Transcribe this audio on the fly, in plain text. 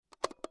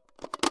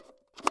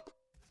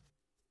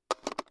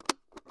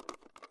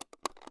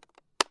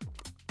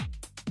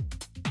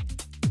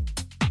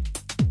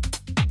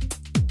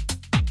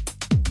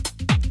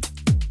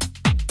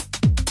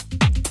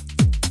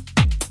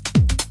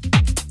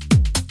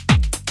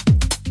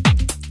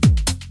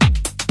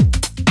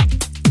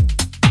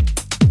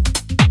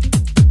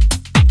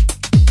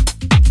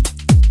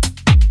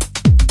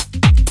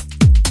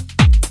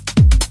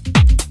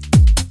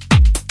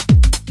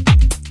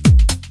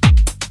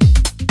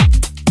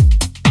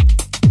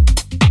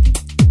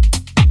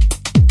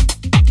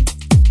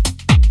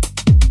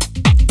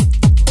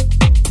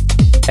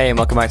Hey, and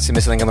welcome back to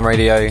Mr. Link on the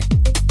radio. You're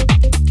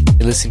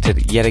listening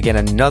to yet again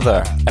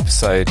another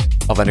episode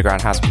of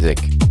Underground House Music,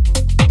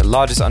 the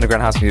largest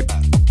underground house music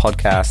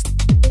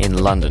podcast in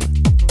London.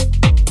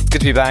 It's good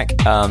to be back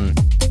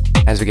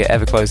as we get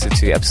ever closer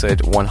to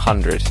episode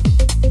 100.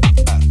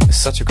 It's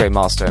such a great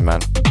milestone,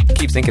 man. I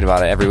keep thinking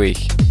about it every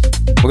week.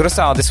 We're going to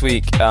start this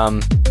week,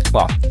 I'll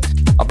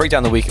break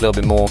down the week a little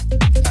bit more.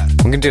 I'm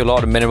going to do a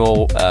lot of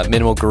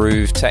minimal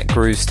groove, tech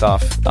groove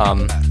stuff.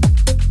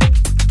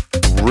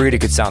 Really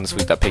good sound this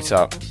week that picked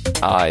up.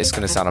 It's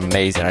going to sound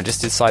amazing. I just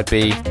did side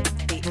B.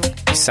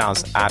 It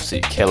sounds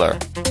absolutely killer.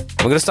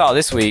 We're going to start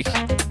this week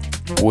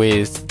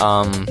with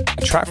a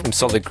track from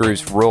Solid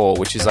Grooves Raw,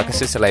 which is like a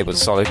sister label to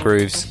Solid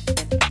Grooves.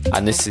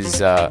 And this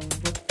is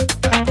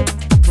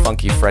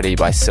Funky Freddy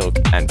by Silk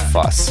and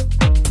Fuss.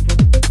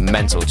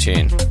 Mental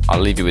tune.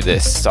 I'll leave you with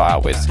this to start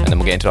out with, and then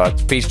we'll get into our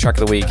feature track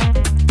of the week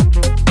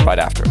right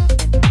after.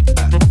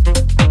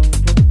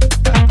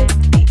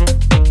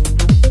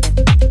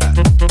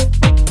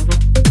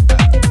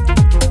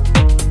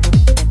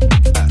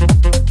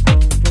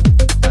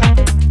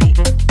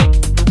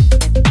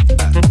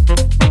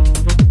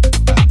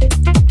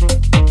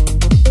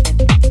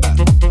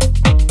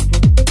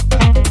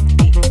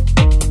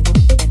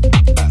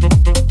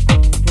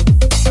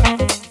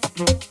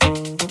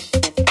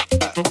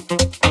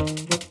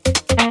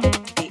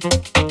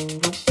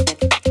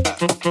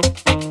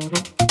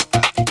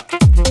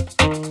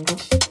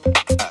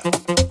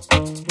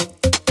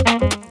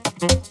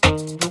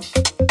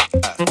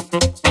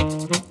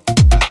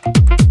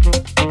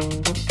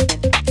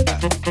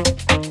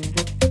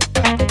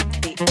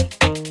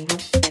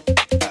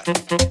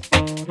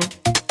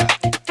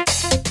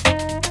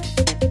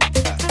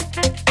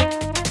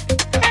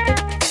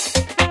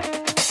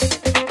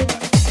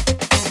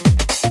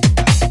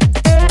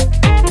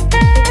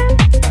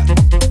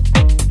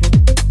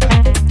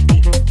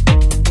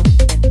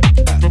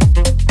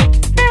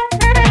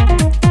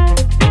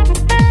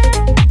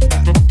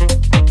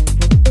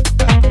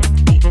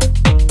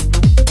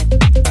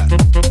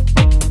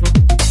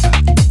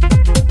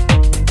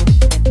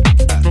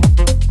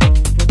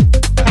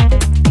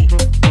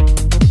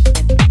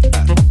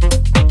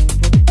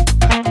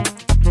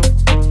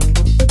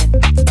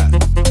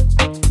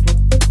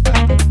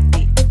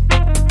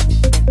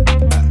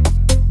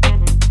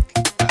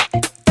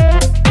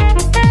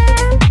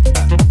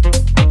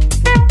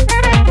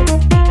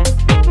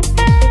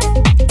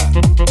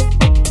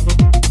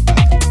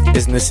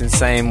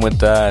 Insane with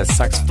the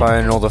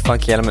saxophone and all the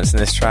funky elements in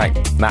this track,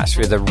 matched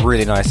with a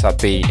really nice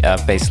upbeat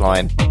bass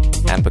line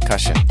and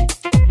percussion.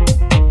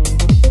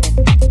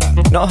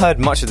 Not heard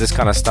much of this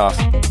kind of stuff,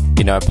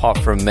 you know, apart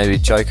from maybe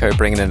Joko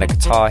bringing in a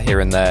guitar here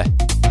and there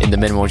in the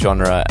minimal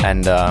genre,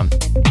 and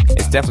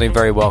it's definitely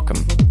very welcome.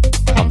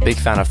 I'm a big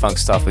fan of funk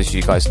stuff, as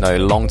you guys know,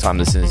 long-time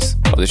listeners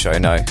of the show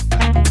know.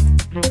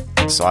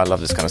 So I love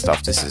this kind of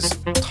stuff. This is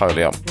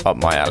totally up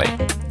my alley.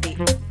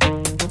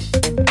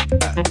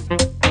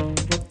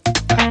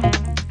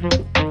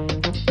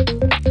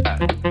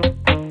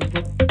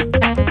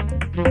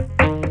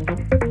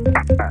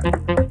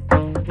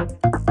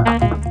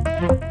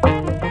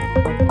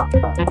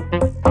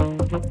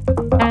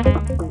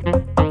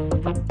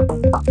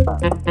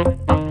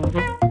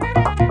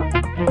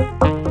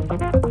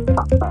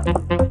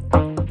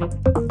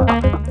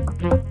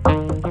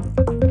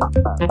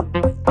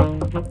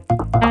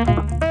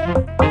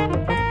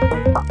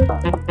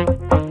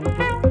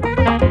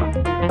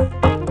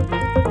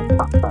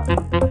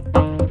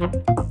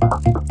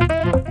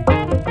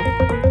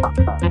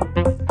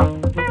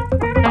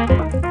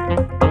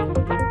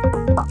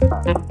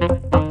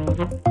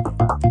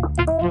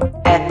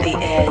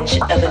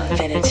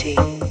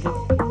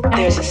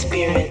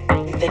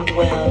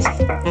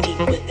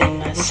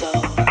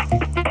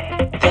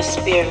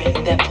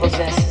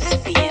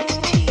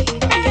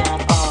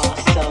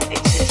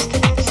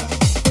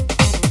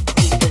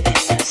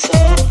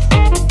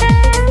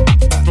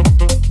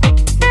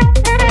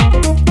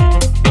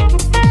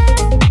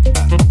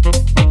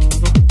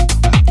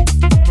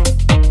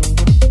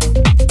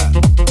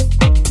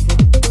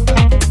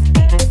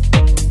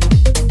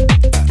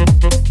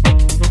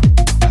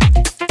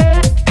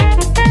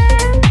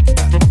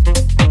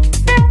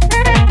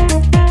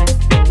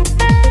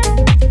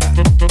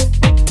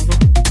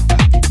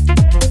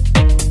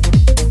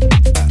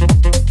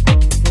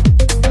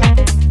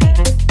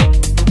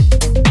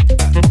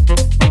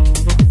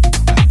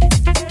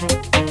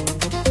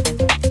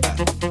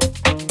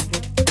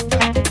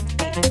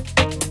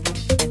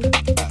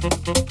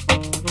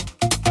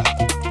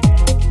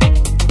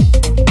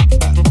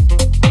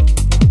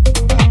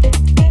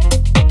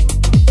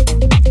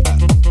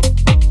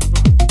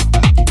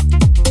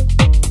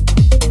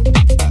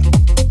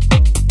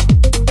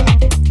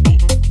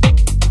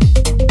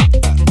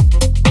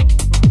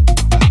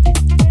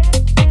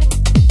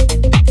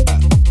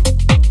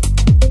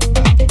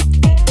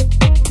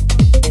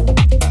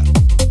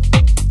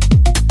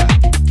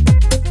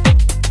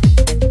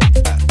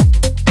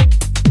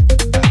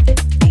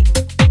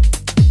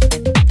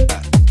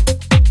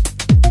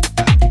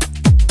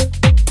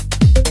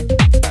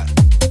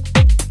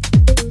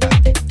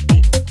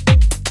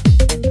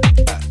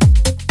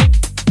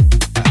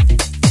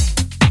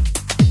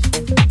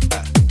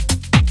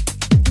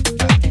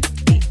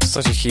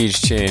 such a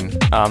huge tune.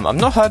 I've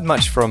not heard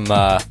much from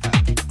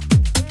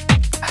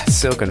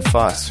Silk and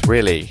Fuss,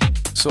 really.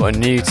 Sort of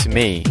new to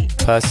me,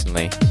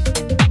 personally.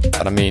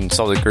 But I mean,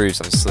 Solid Grooves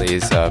obviously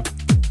is a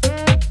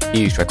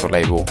huge record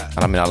label. And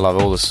I mean, I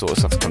love all the sort of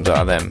stuff that comes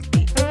out of them.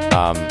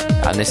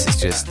 And this is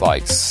just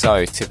like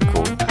so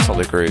typical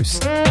Solid Grooves.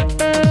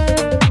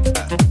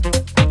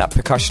 That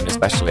percussion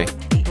especially.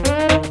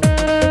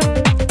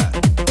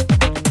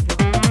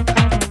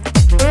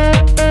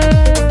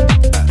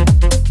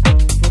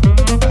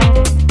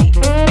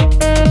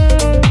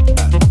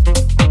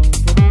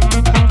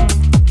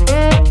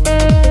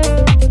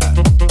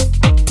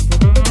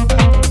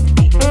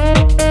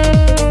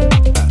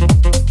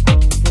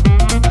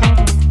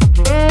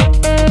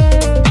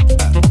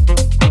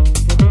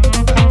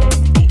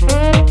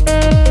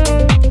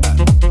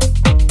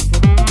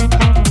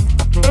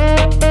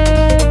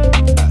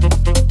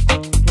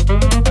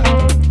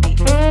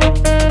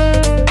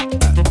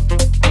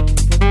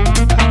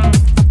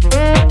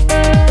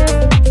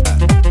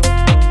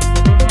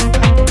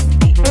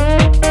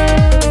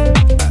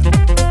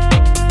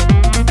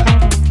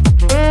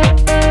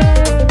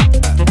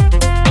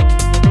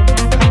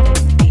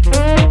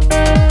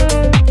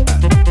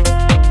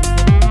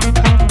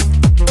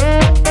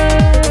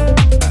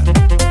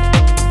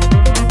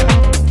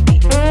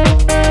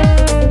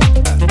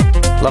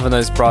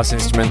 Those brass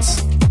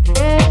instruments.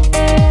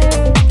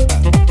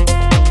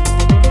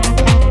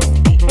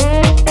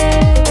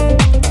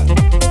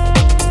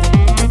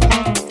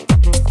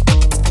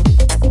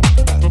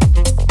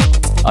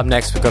 Up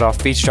next, we've got our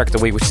feature track of the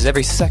week, which is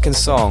every second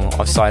song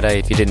of Side A.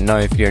 If you didn't know,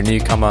 if you're a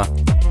newcomer,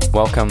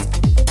 welcome.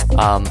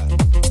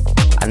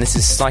 And this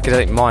is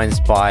Psychedelic Minds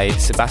by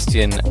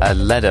Sebastian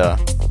Leder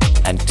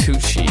and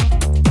Tucci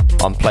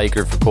on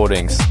Playgroup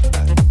Recordings.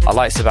 I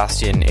like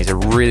Sebastian, he's a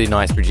really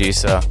nice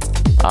producer.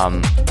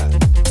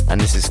 And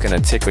this is going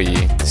to tickle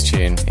you, this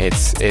tune.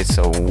 It's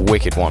a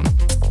wicked one.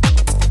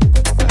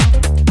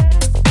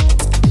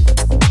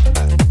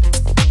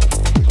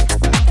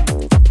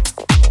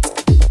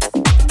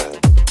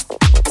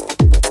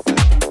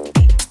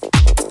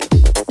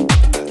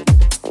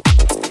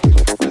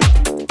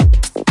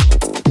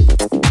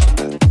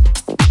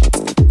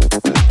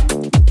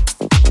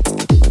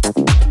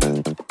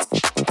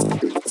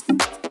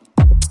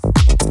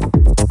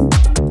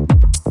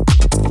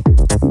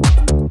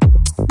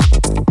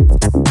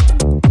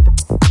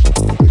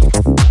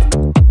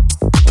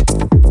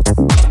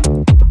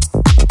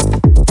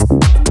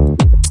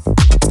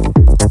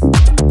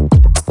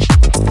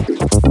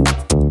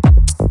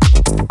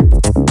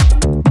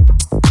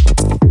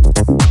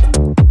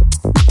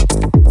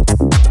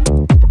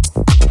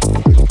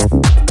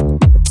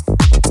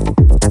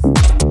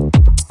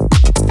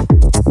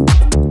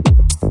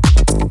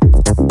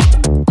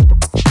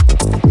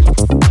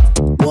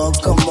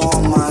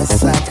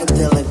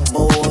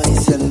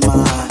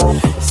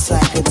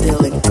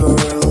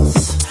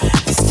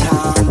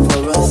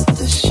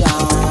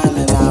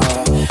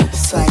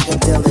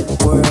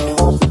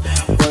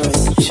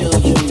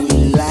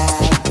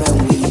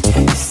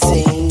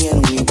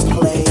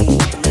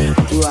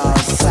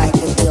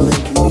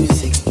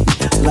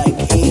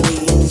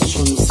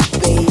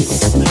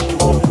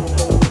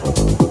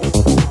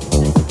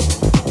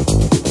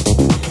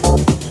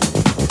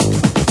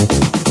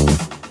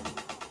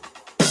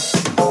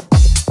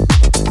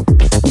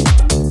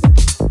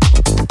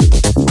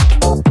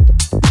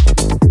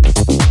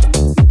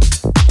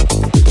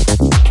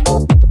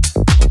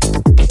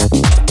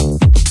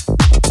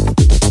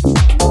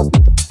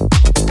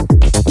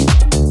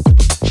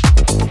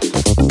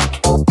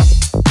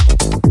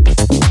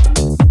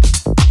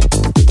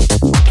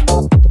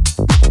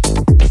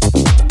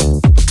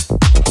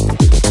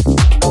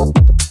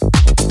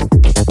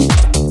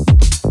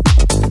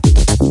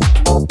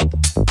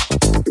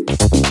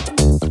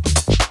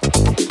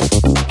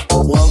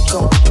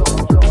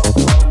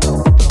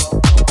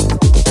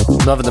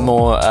 Loving the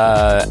more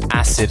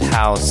acid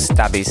house,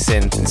 stabby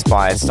synth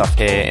inspired stuff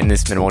here in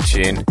this minimal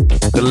tune.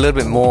 Got a little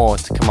bit more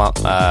to come up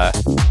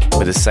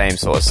with the same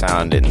sort of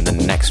sound in the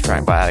next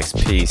track by Alex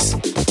Peace.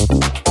 But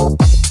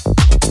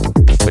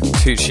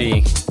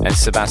Tucci and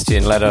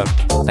Sebastian Leder,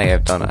 they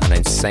have done an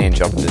insane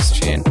job with this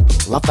tune.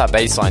 Love that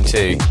bass line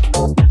too.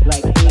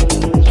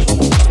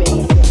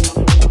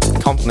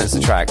 Complements the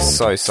track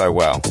so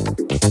well.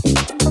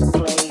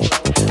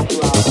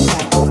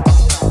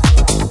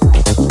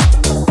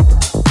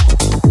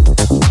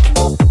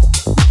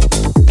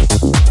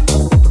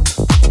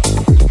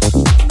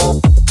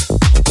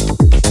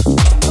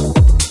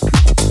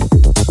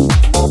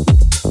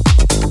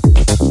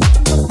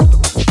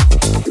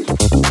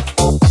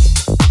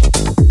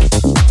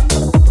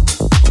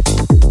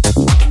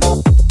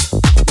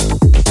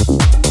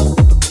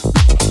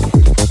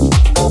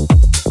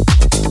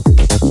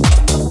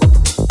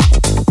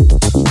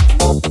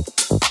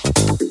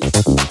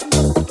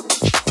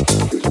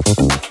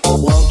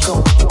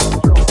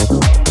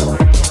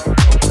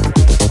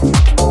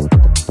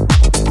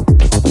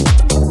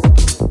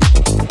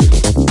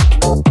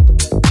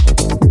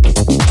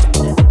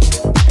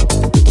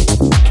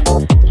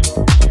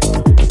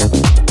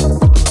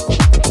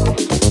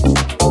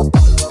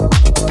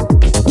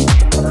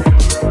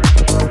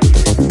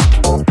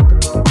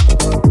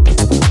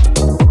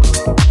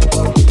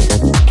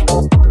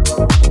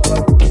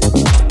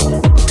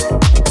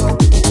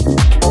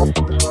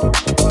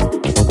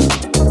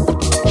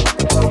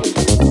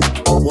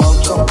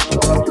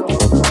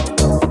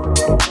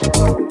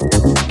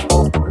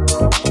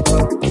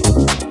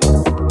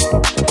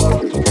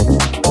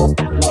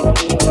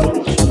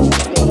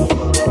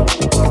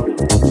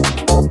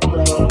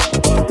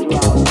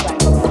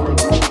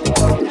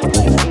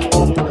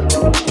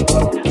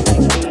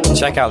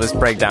 Check out this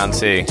breakdown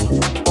too.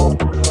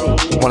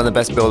 One of the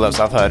best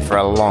build-ups I've heard for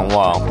a long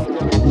while.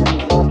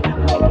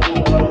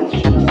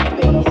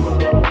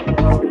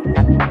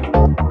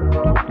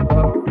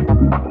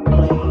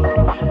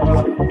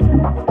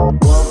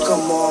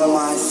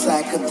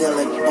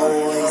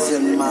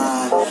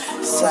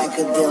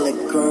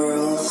 Psychedelic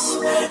girls,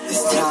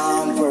 it's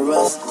time for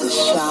us to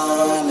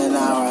shine in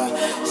our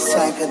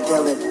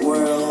psychedelic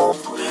world,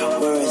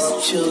 where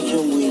as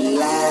children we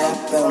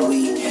laugh and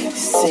we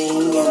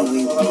sing and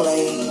we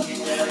play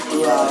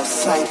through our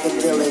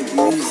psychedelic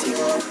music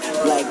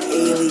like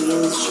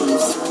aliens from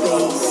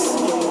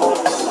space.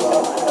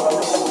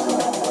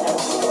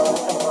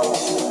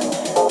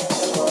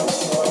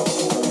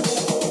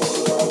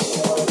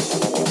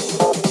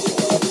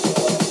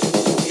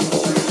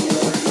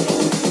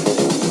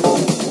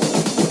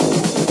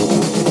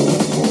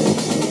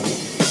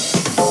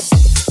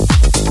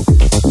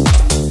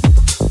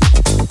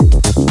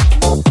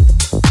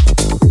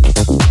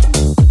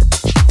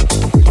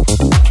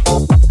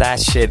 That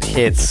shit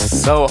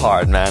hits so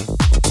hard, man.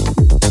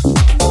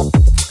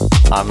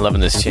 I'm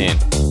loving this tune.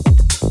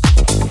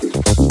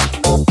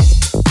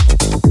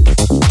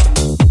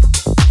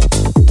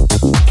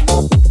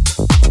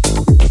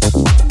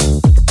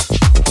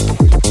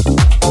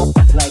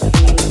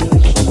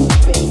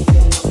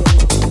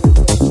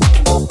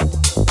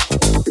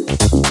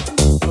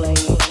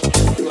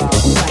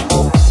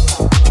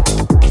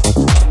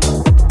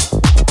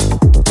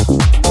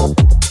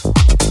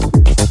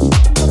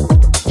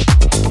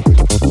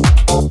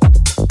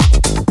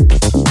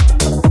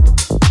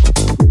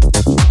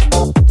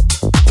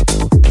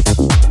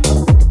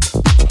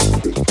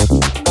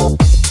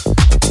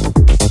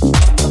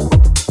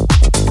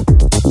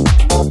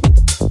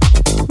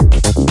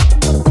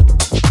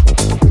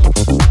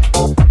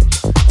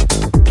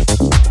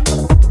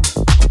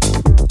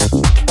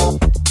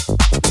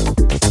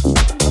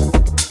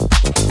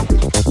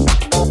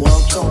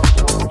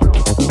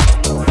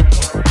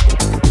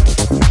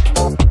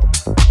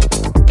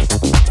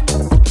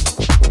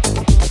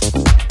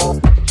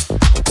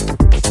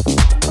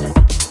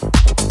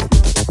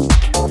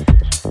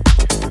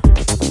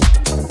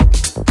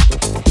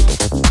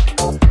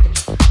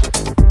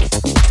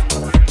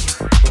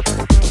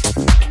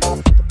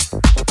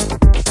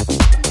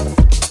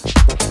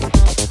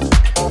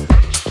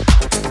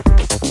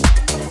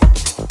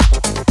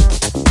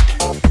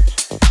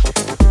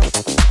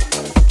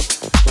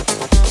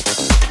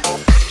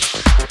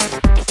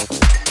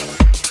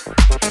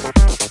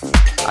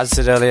 As I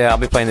said earlier, I'll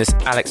be playing this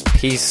Alex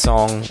Peace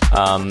song.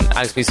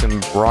 Alex Peace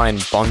and Brian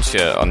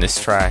Boncher on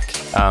this track.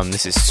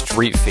 This is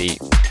Street Freak,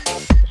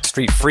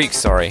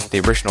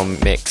 the original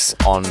mix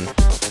on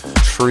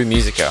True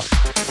Musica.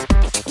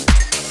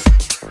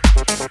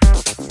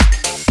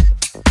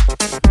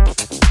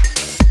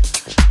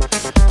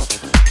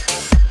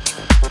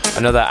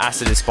 Another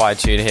acid-inspired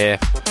tune here.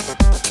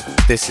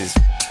 This is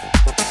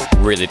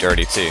really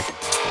dirty too.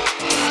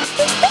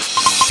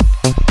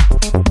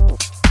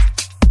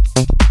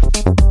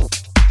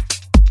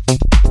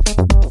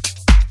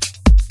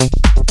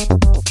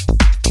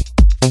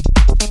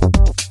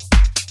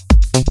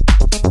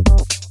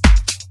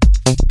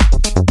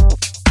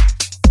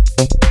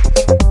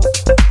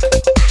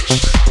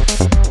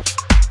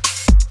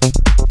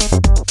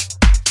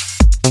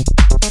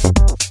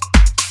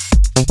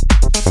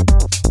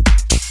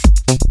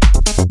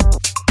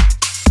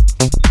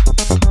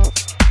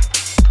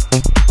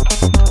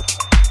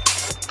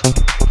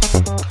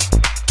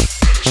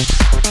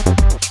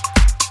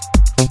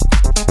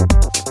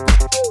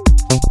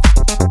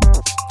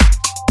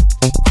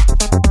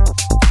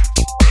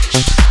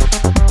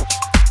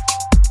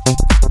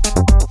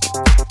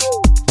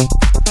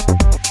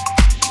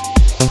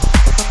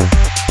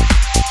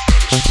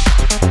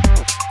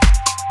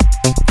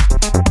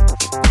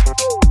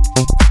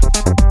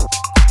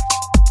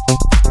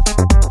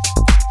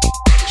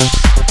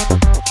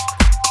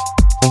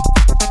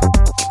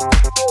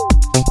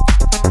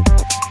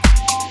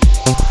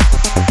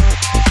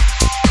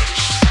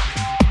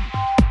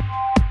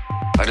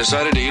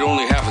 Decided to eat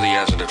only half of the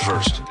acid at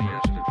first,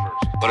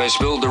 but I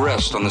spilled the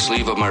rest on the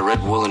sleeve of my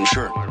red woolen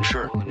shirt.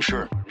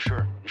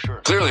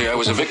 Clearly, I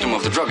was a victim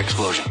of the drug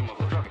explosion,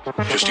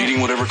 just eating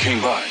whatever came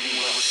by.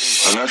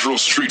 A natural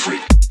street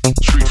freak.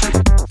 Street freak.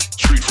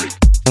 Street freak.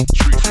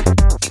 Street freak.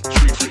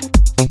 Street freak.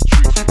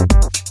 Street freak.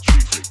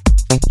 Street freak.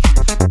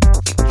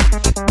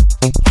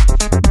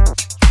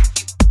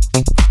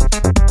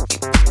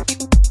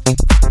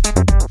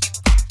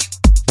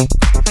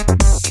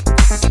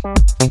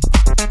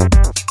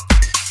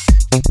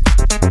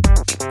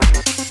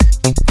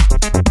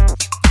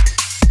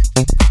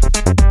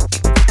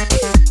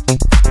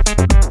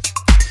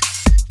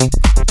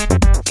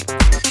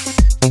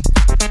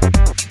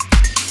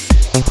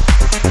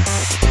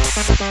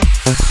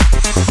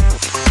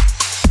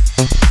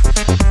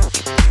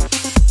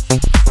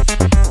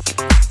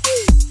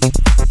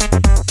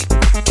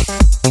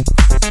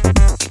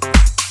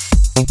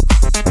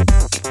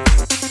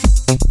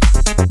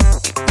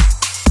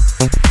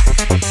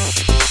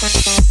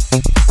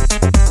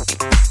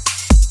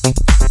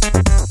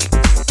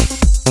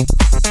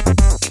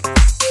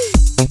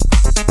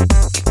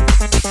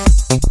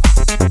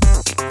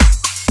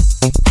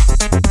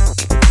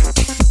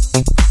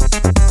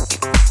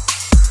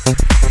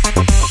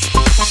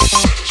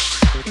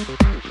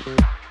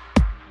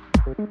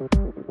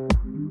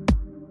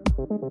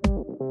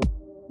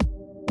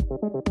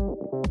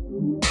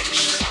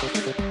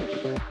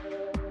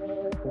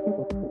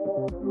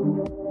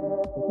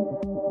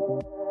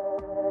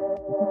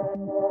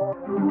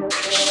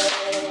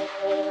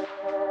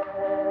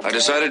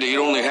 decided to eat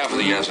only half of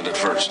the acid at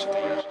first.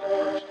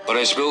 But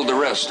I spilled the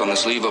rest on the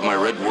sleeve of my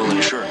red woolen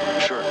shirt.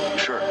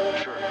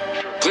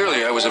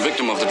 Clearly, I was a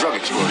victim of the drug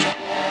explosion.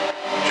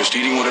 Just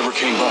eating whatever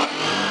came by.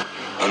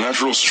 A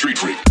natural street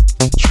freak.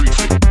 Street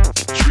freak.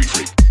 Street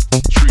freak.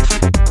 Street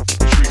freak.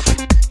 Street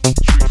freak.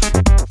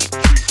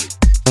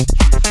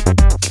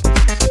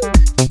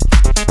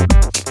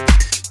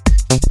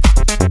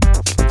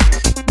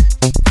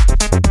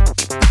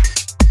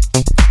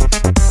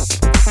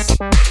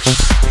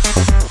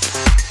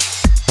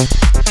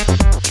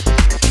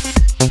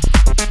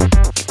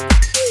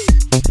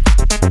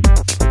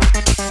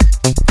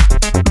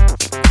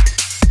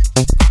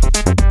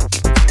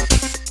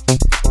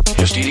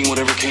 Just eating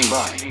whatever came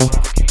by.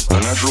 A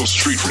natural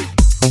street freak.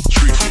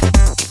 Street freak.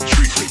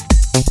 Street freak.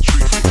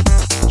 Street freak.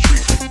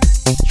 Street freak.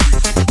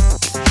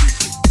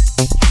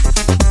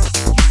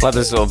 Love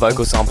the sort of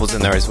vocal samples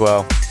in there as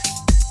well.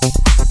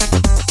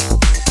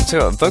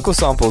 So vocal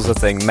samples, I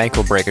think, make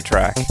or break a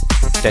track.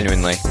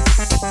 Genuinely.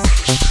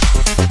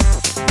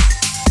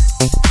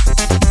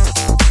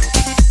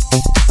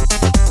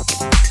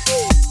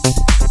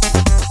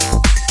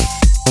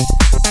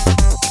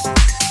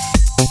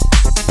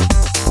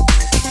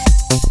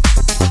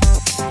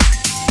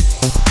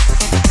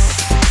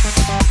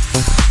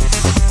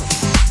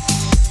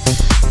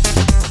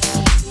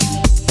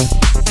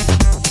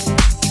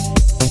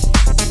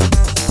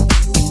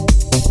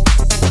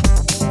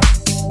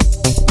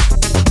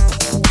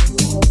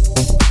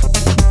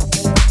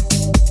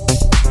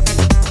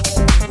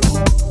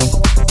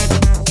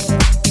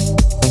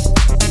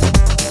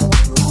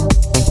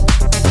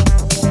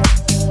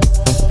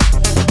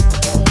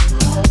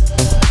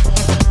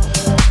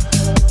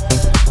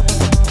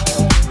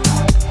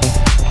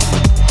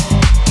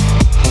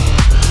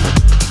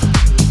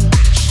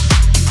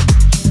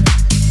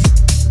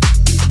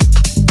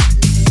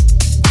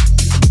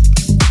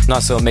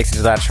 Nice little mix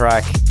into that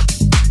track.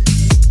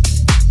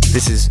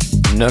 This is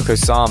Noko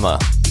Sama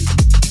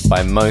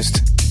by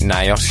Most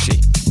Nayoshi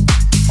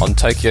on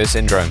Tokyo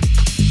Syndrome.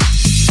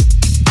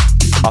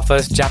 Our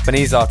first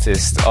Japanese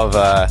artist of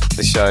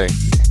the show.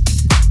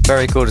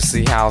 Very cool to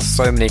see how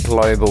so many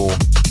global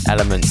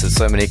elements and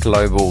so many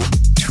global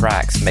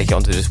tracks make it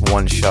onto just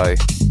one show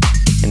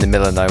in the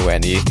middle of nowhere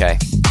in the UK.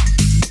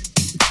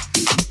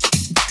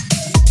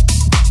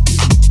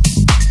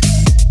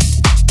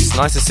 It's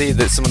nice to see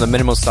that some of the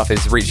minimal stuff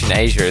is reaching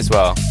Asia as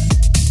well.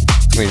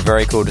 It's going to be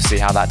very cool to see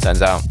how that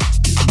turns out.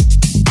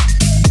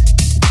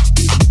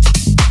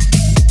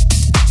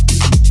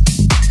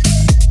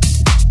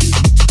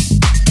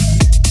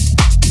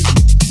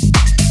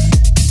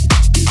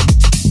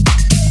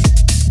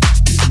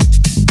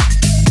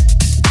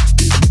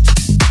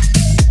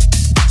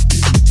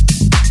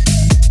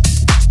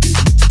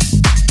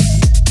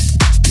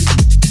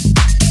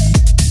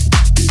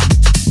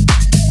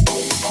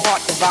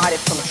 Divided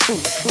from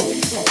truth.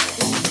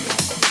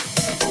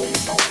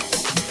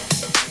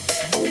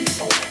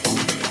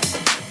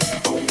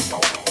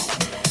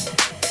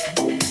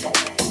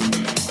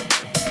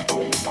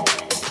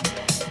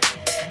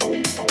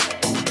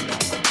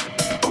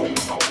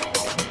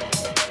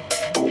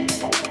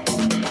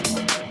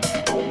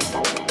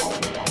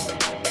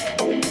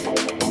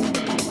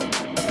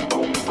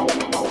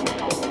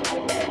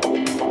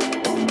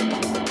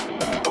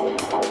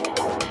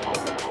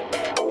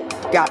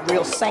 Got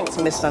real saints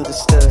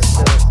misunderstood.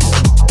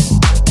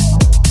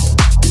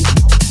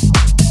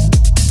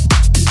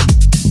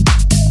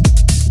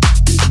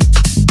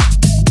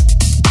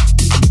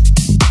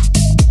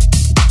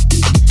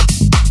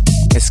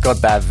 It's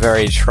got that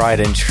very tried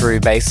and true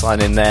bass line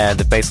in there,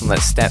 the bass line that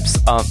steps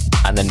up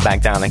and then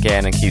back down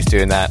again and keeps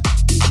doing that,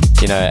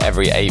 you know,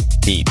 every 8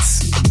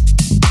 beats.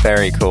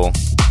 Very cool.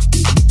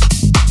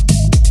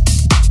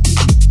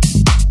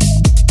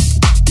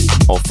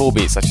 Or 4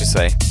 beats, I should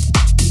say.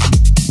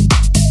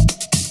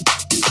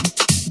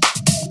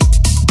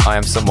 I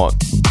am somewhat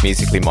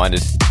musically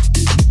minded.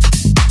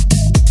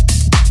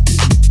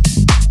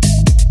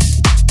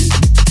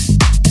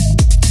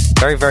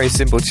 Very, very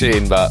simple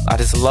tune, but I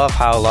just love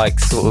how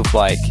sort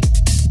of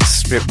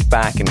stripped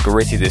back and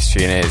gritty this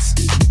tune is.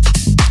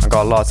 I've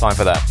got a lot of time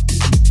for that.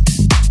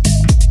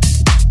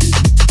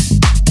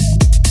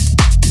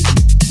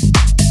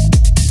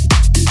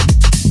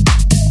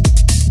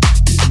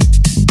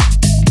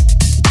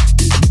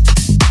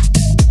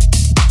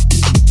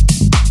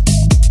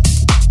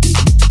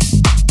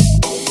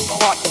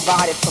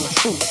 Divided from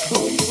truth.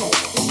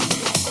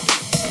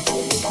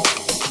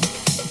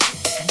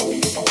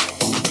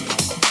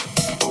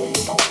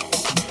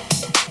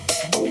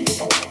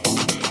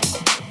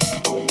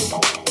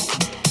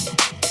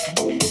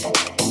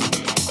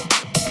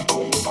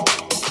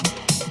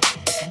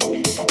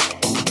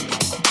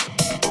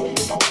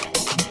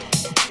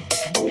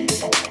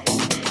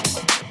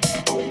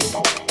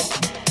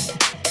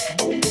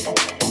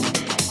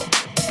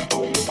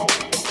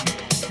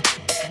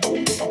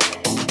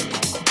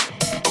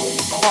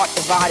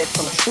 Divided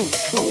from truth.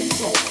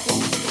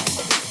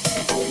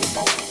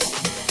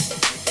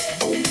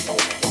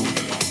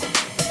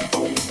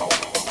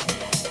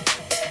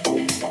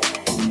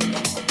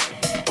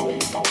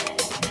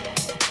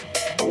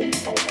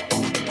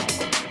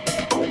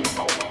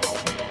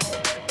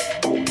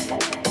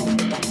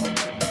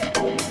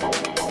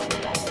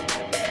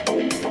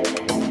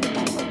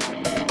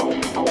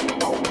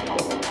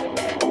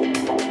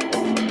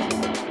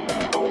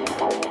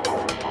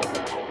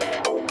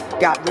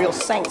 got real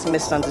saints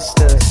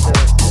misunderstood.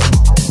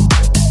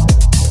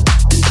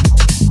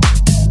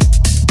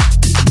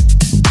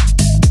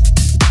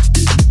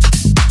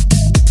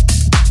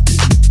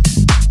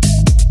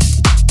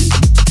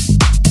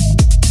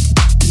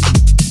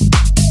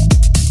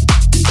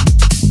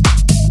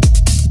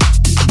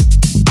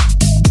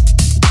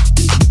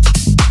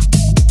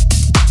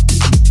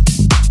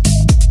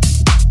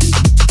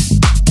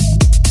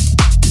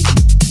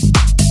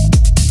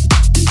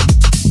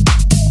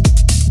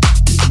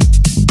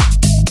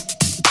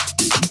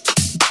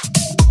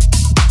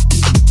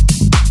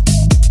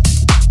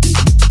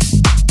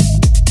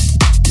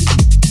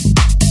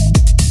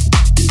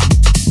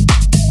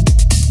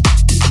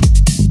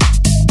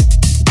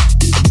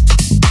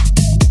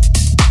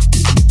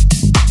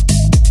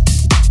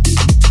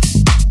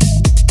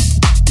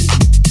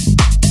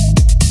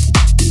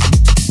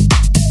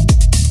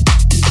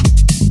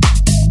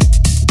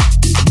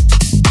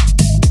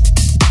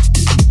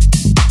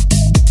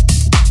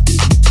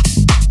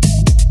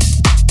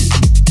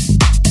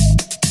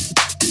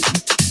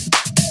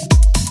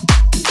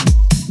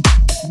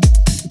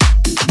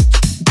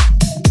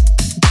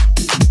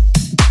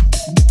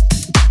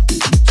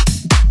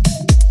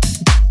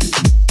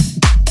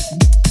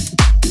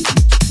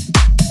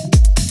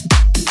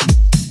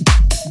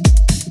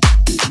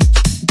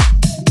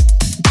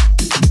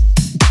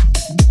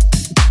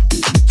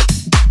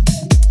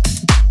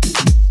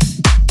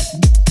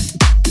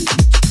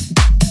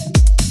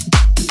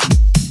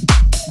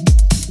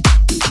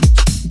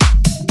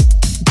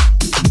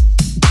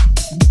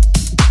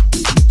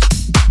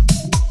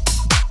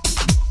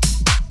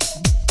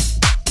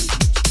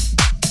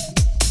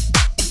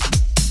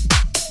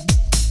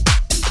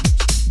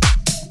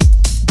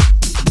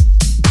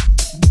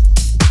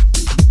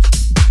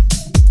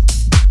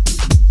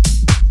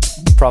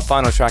 For our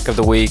final track of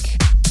the week,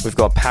 we've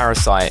got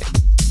Parasite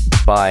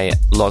by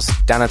Los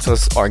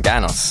Danatos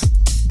Organos,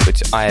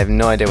 which I have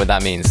no idea what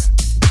that means.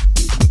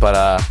 But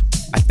I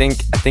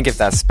think if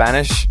that's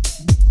Spanish,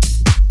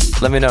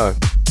 let me know.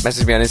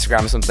 Message me on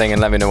Instagram or something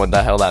and let me know what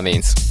the hell that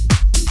means.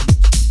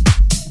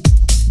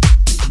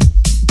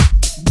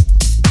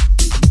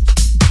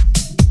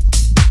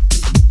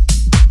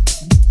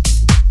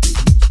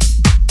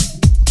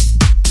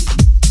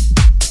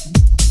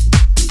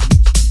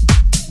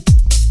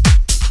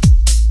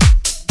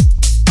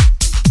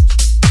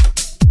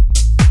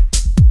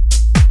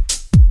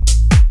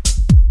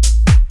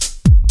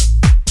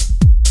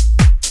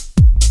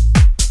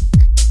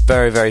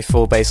 Very, very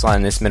full bass line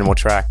in this minimal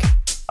track.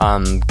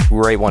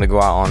 Great one to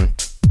go out on,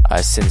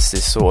 since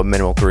this sort of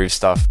minimal groove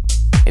stuff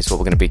is what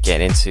we're going to be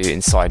getting into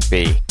inside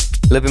B.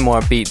 A little bit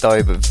more upbeat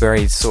though, but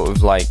very sort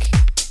of like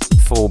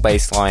full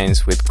bass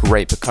lines with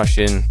great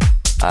percussion,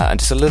 and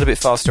just a little bit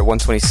faster at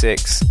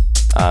 126.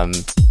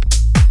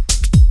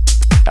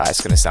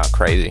 It's going to sound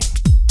crazy.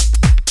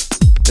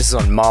 This is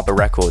on Marba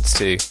Records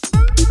too.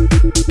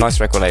 Nice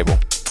record label.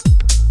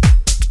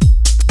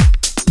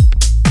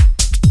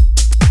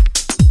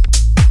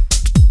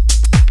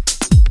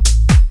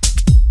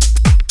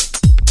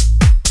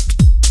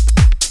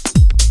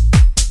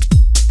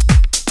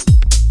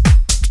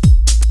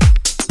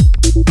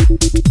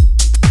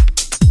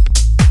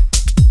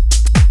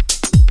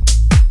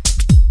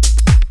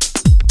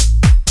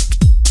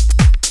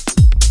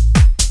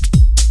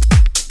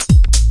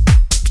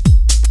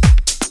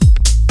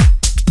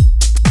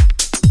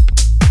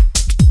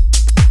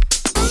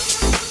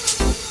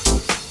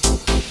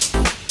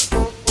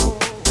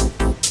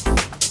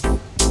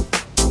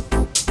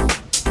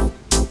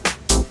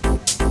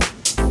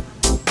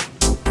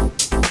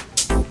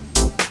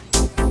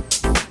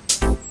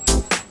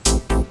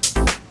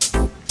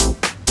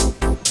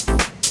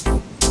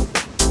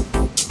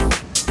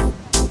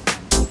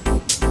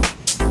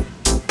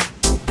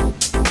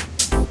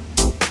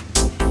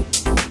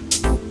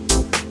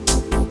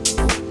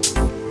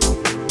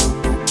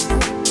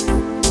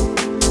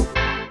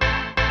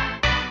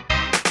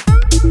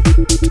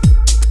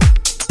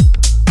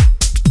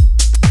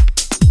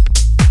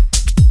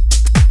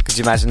 Could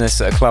you imagine this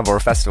at a club or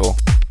a festival?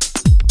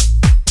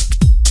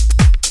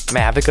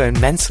 Man, I've been going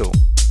mental.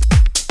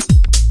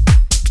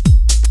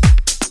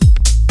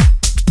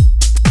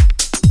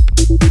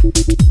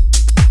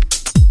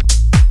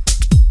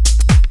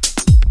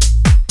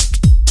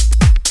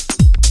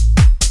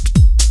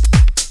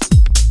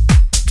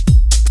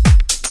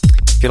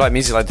 If you like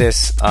music like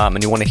this,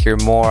 and you want to hear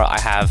more, I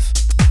have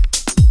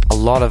a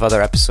lot of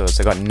other episodes.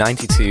 I got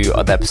 92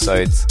 other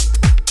episodes,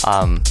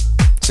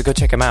 so go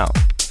check them out.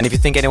 And if you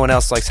think anyone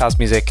else likes house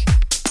music,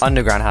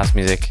 underground house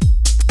music,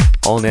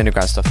 only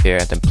underground stuff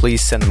here, then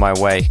please send them my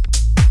way.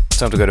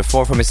 Tell them to go to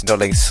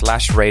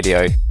fourfrommissing.link/radio,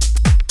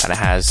 and it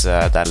has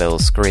that little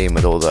screen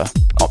with all the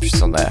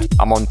options on there.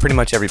 I'm on pretty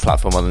much every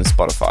platform other than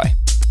Spotify.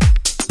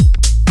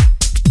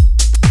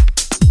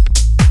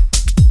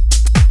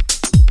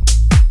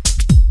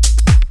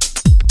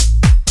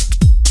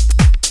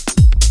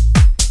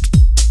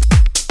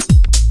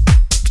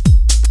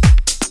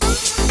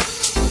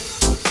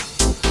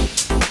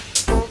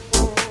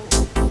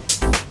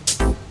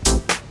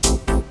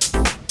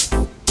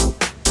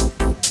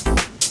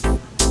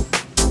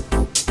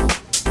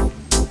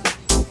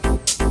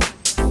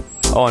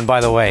 Oh, and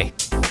by the way,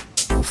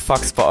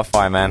 fuck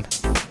Spotify, man.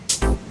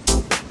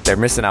 They're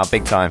missing out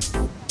big time.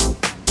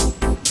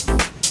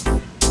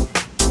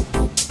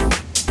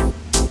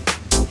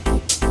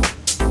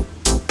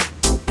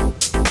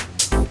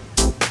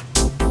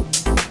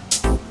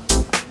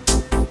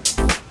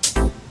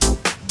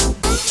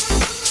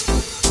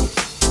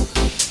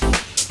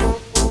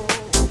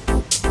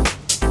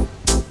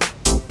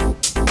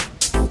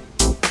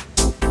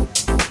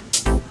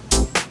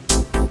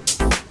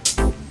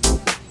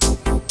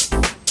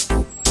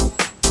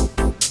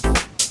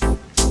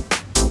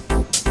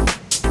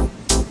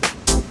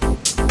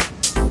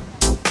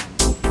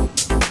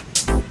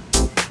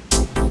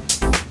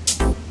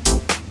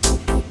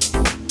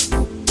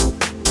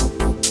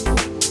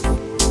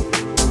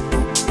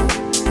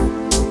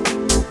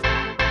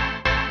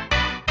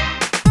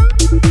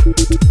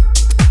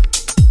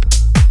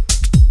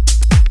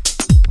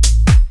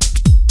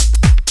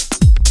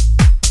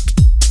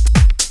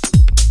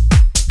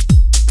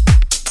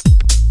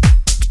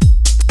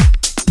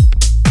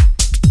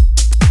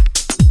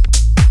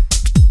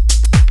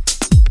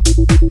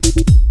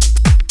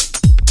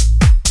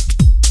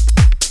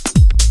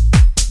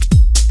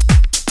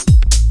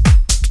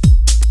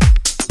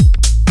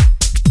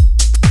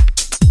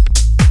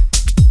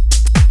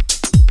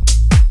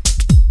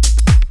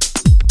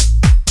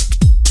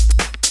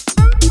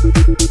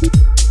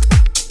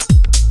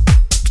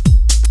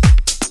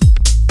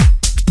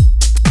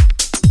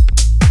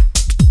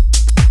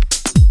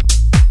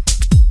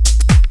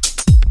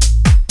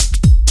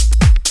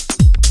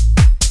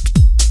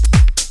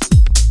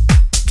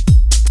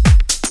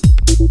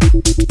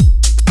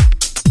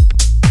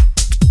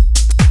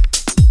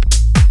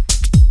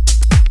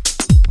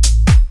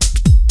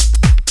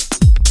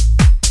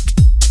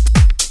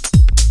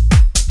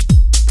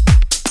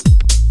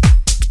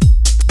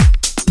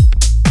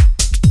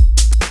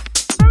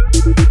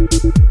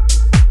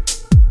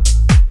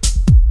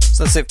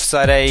 That's it for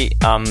side A.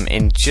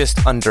 In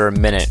just under a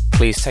minute,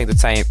 please take the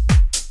tape,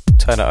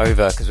 turn it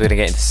over, because we're going to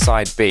get into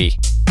side B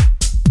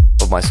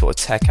of my sort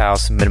of tech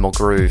house, minimal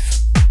groove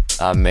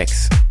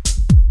mix.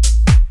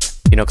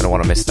 You're not going to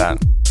want to miss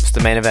that. It's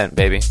the main event,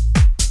 baby.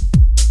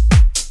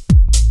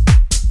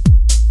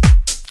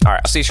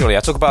 Alright, I'll see you shortly.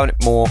 I'll talk about it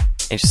more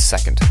in just a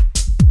second.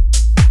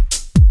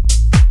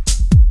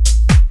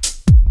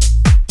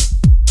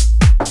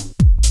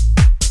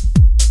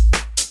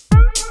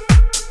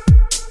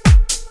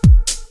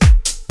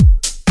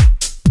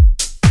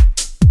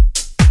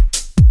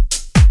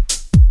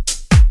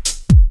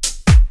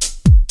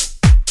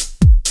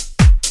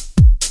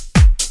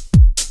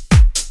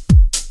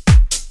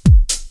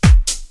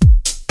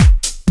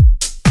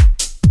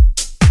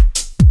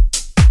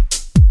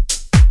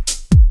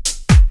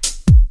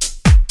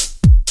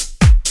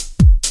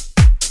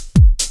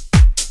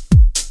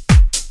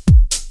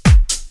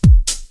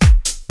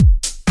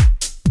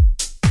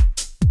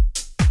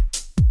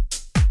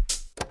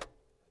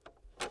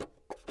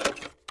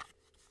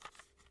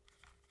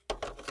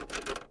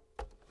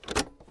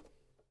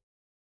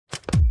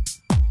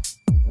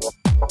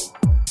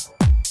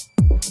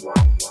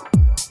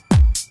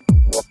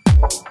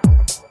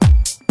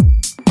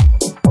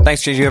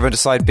 Thanks, Gigi, over to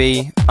side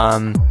B.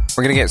 We're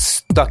going to get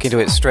stuck into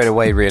it straight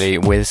away, really,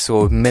 with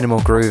sort of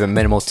minimal groove and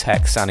minimal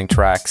tech sounding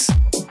tracks.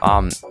 It's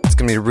going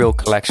to be a real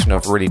collection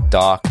of really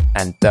dark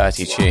and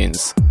dirty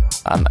tunes,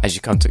 as you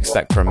come to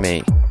expect from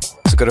me.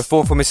 So go to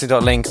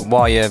 44missing.link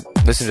while you're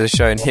listening to the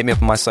show and hit me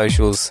up on my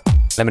socials.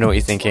 Let me know what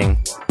you're thinking.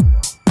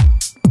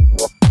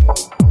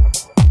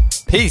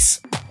 Peace!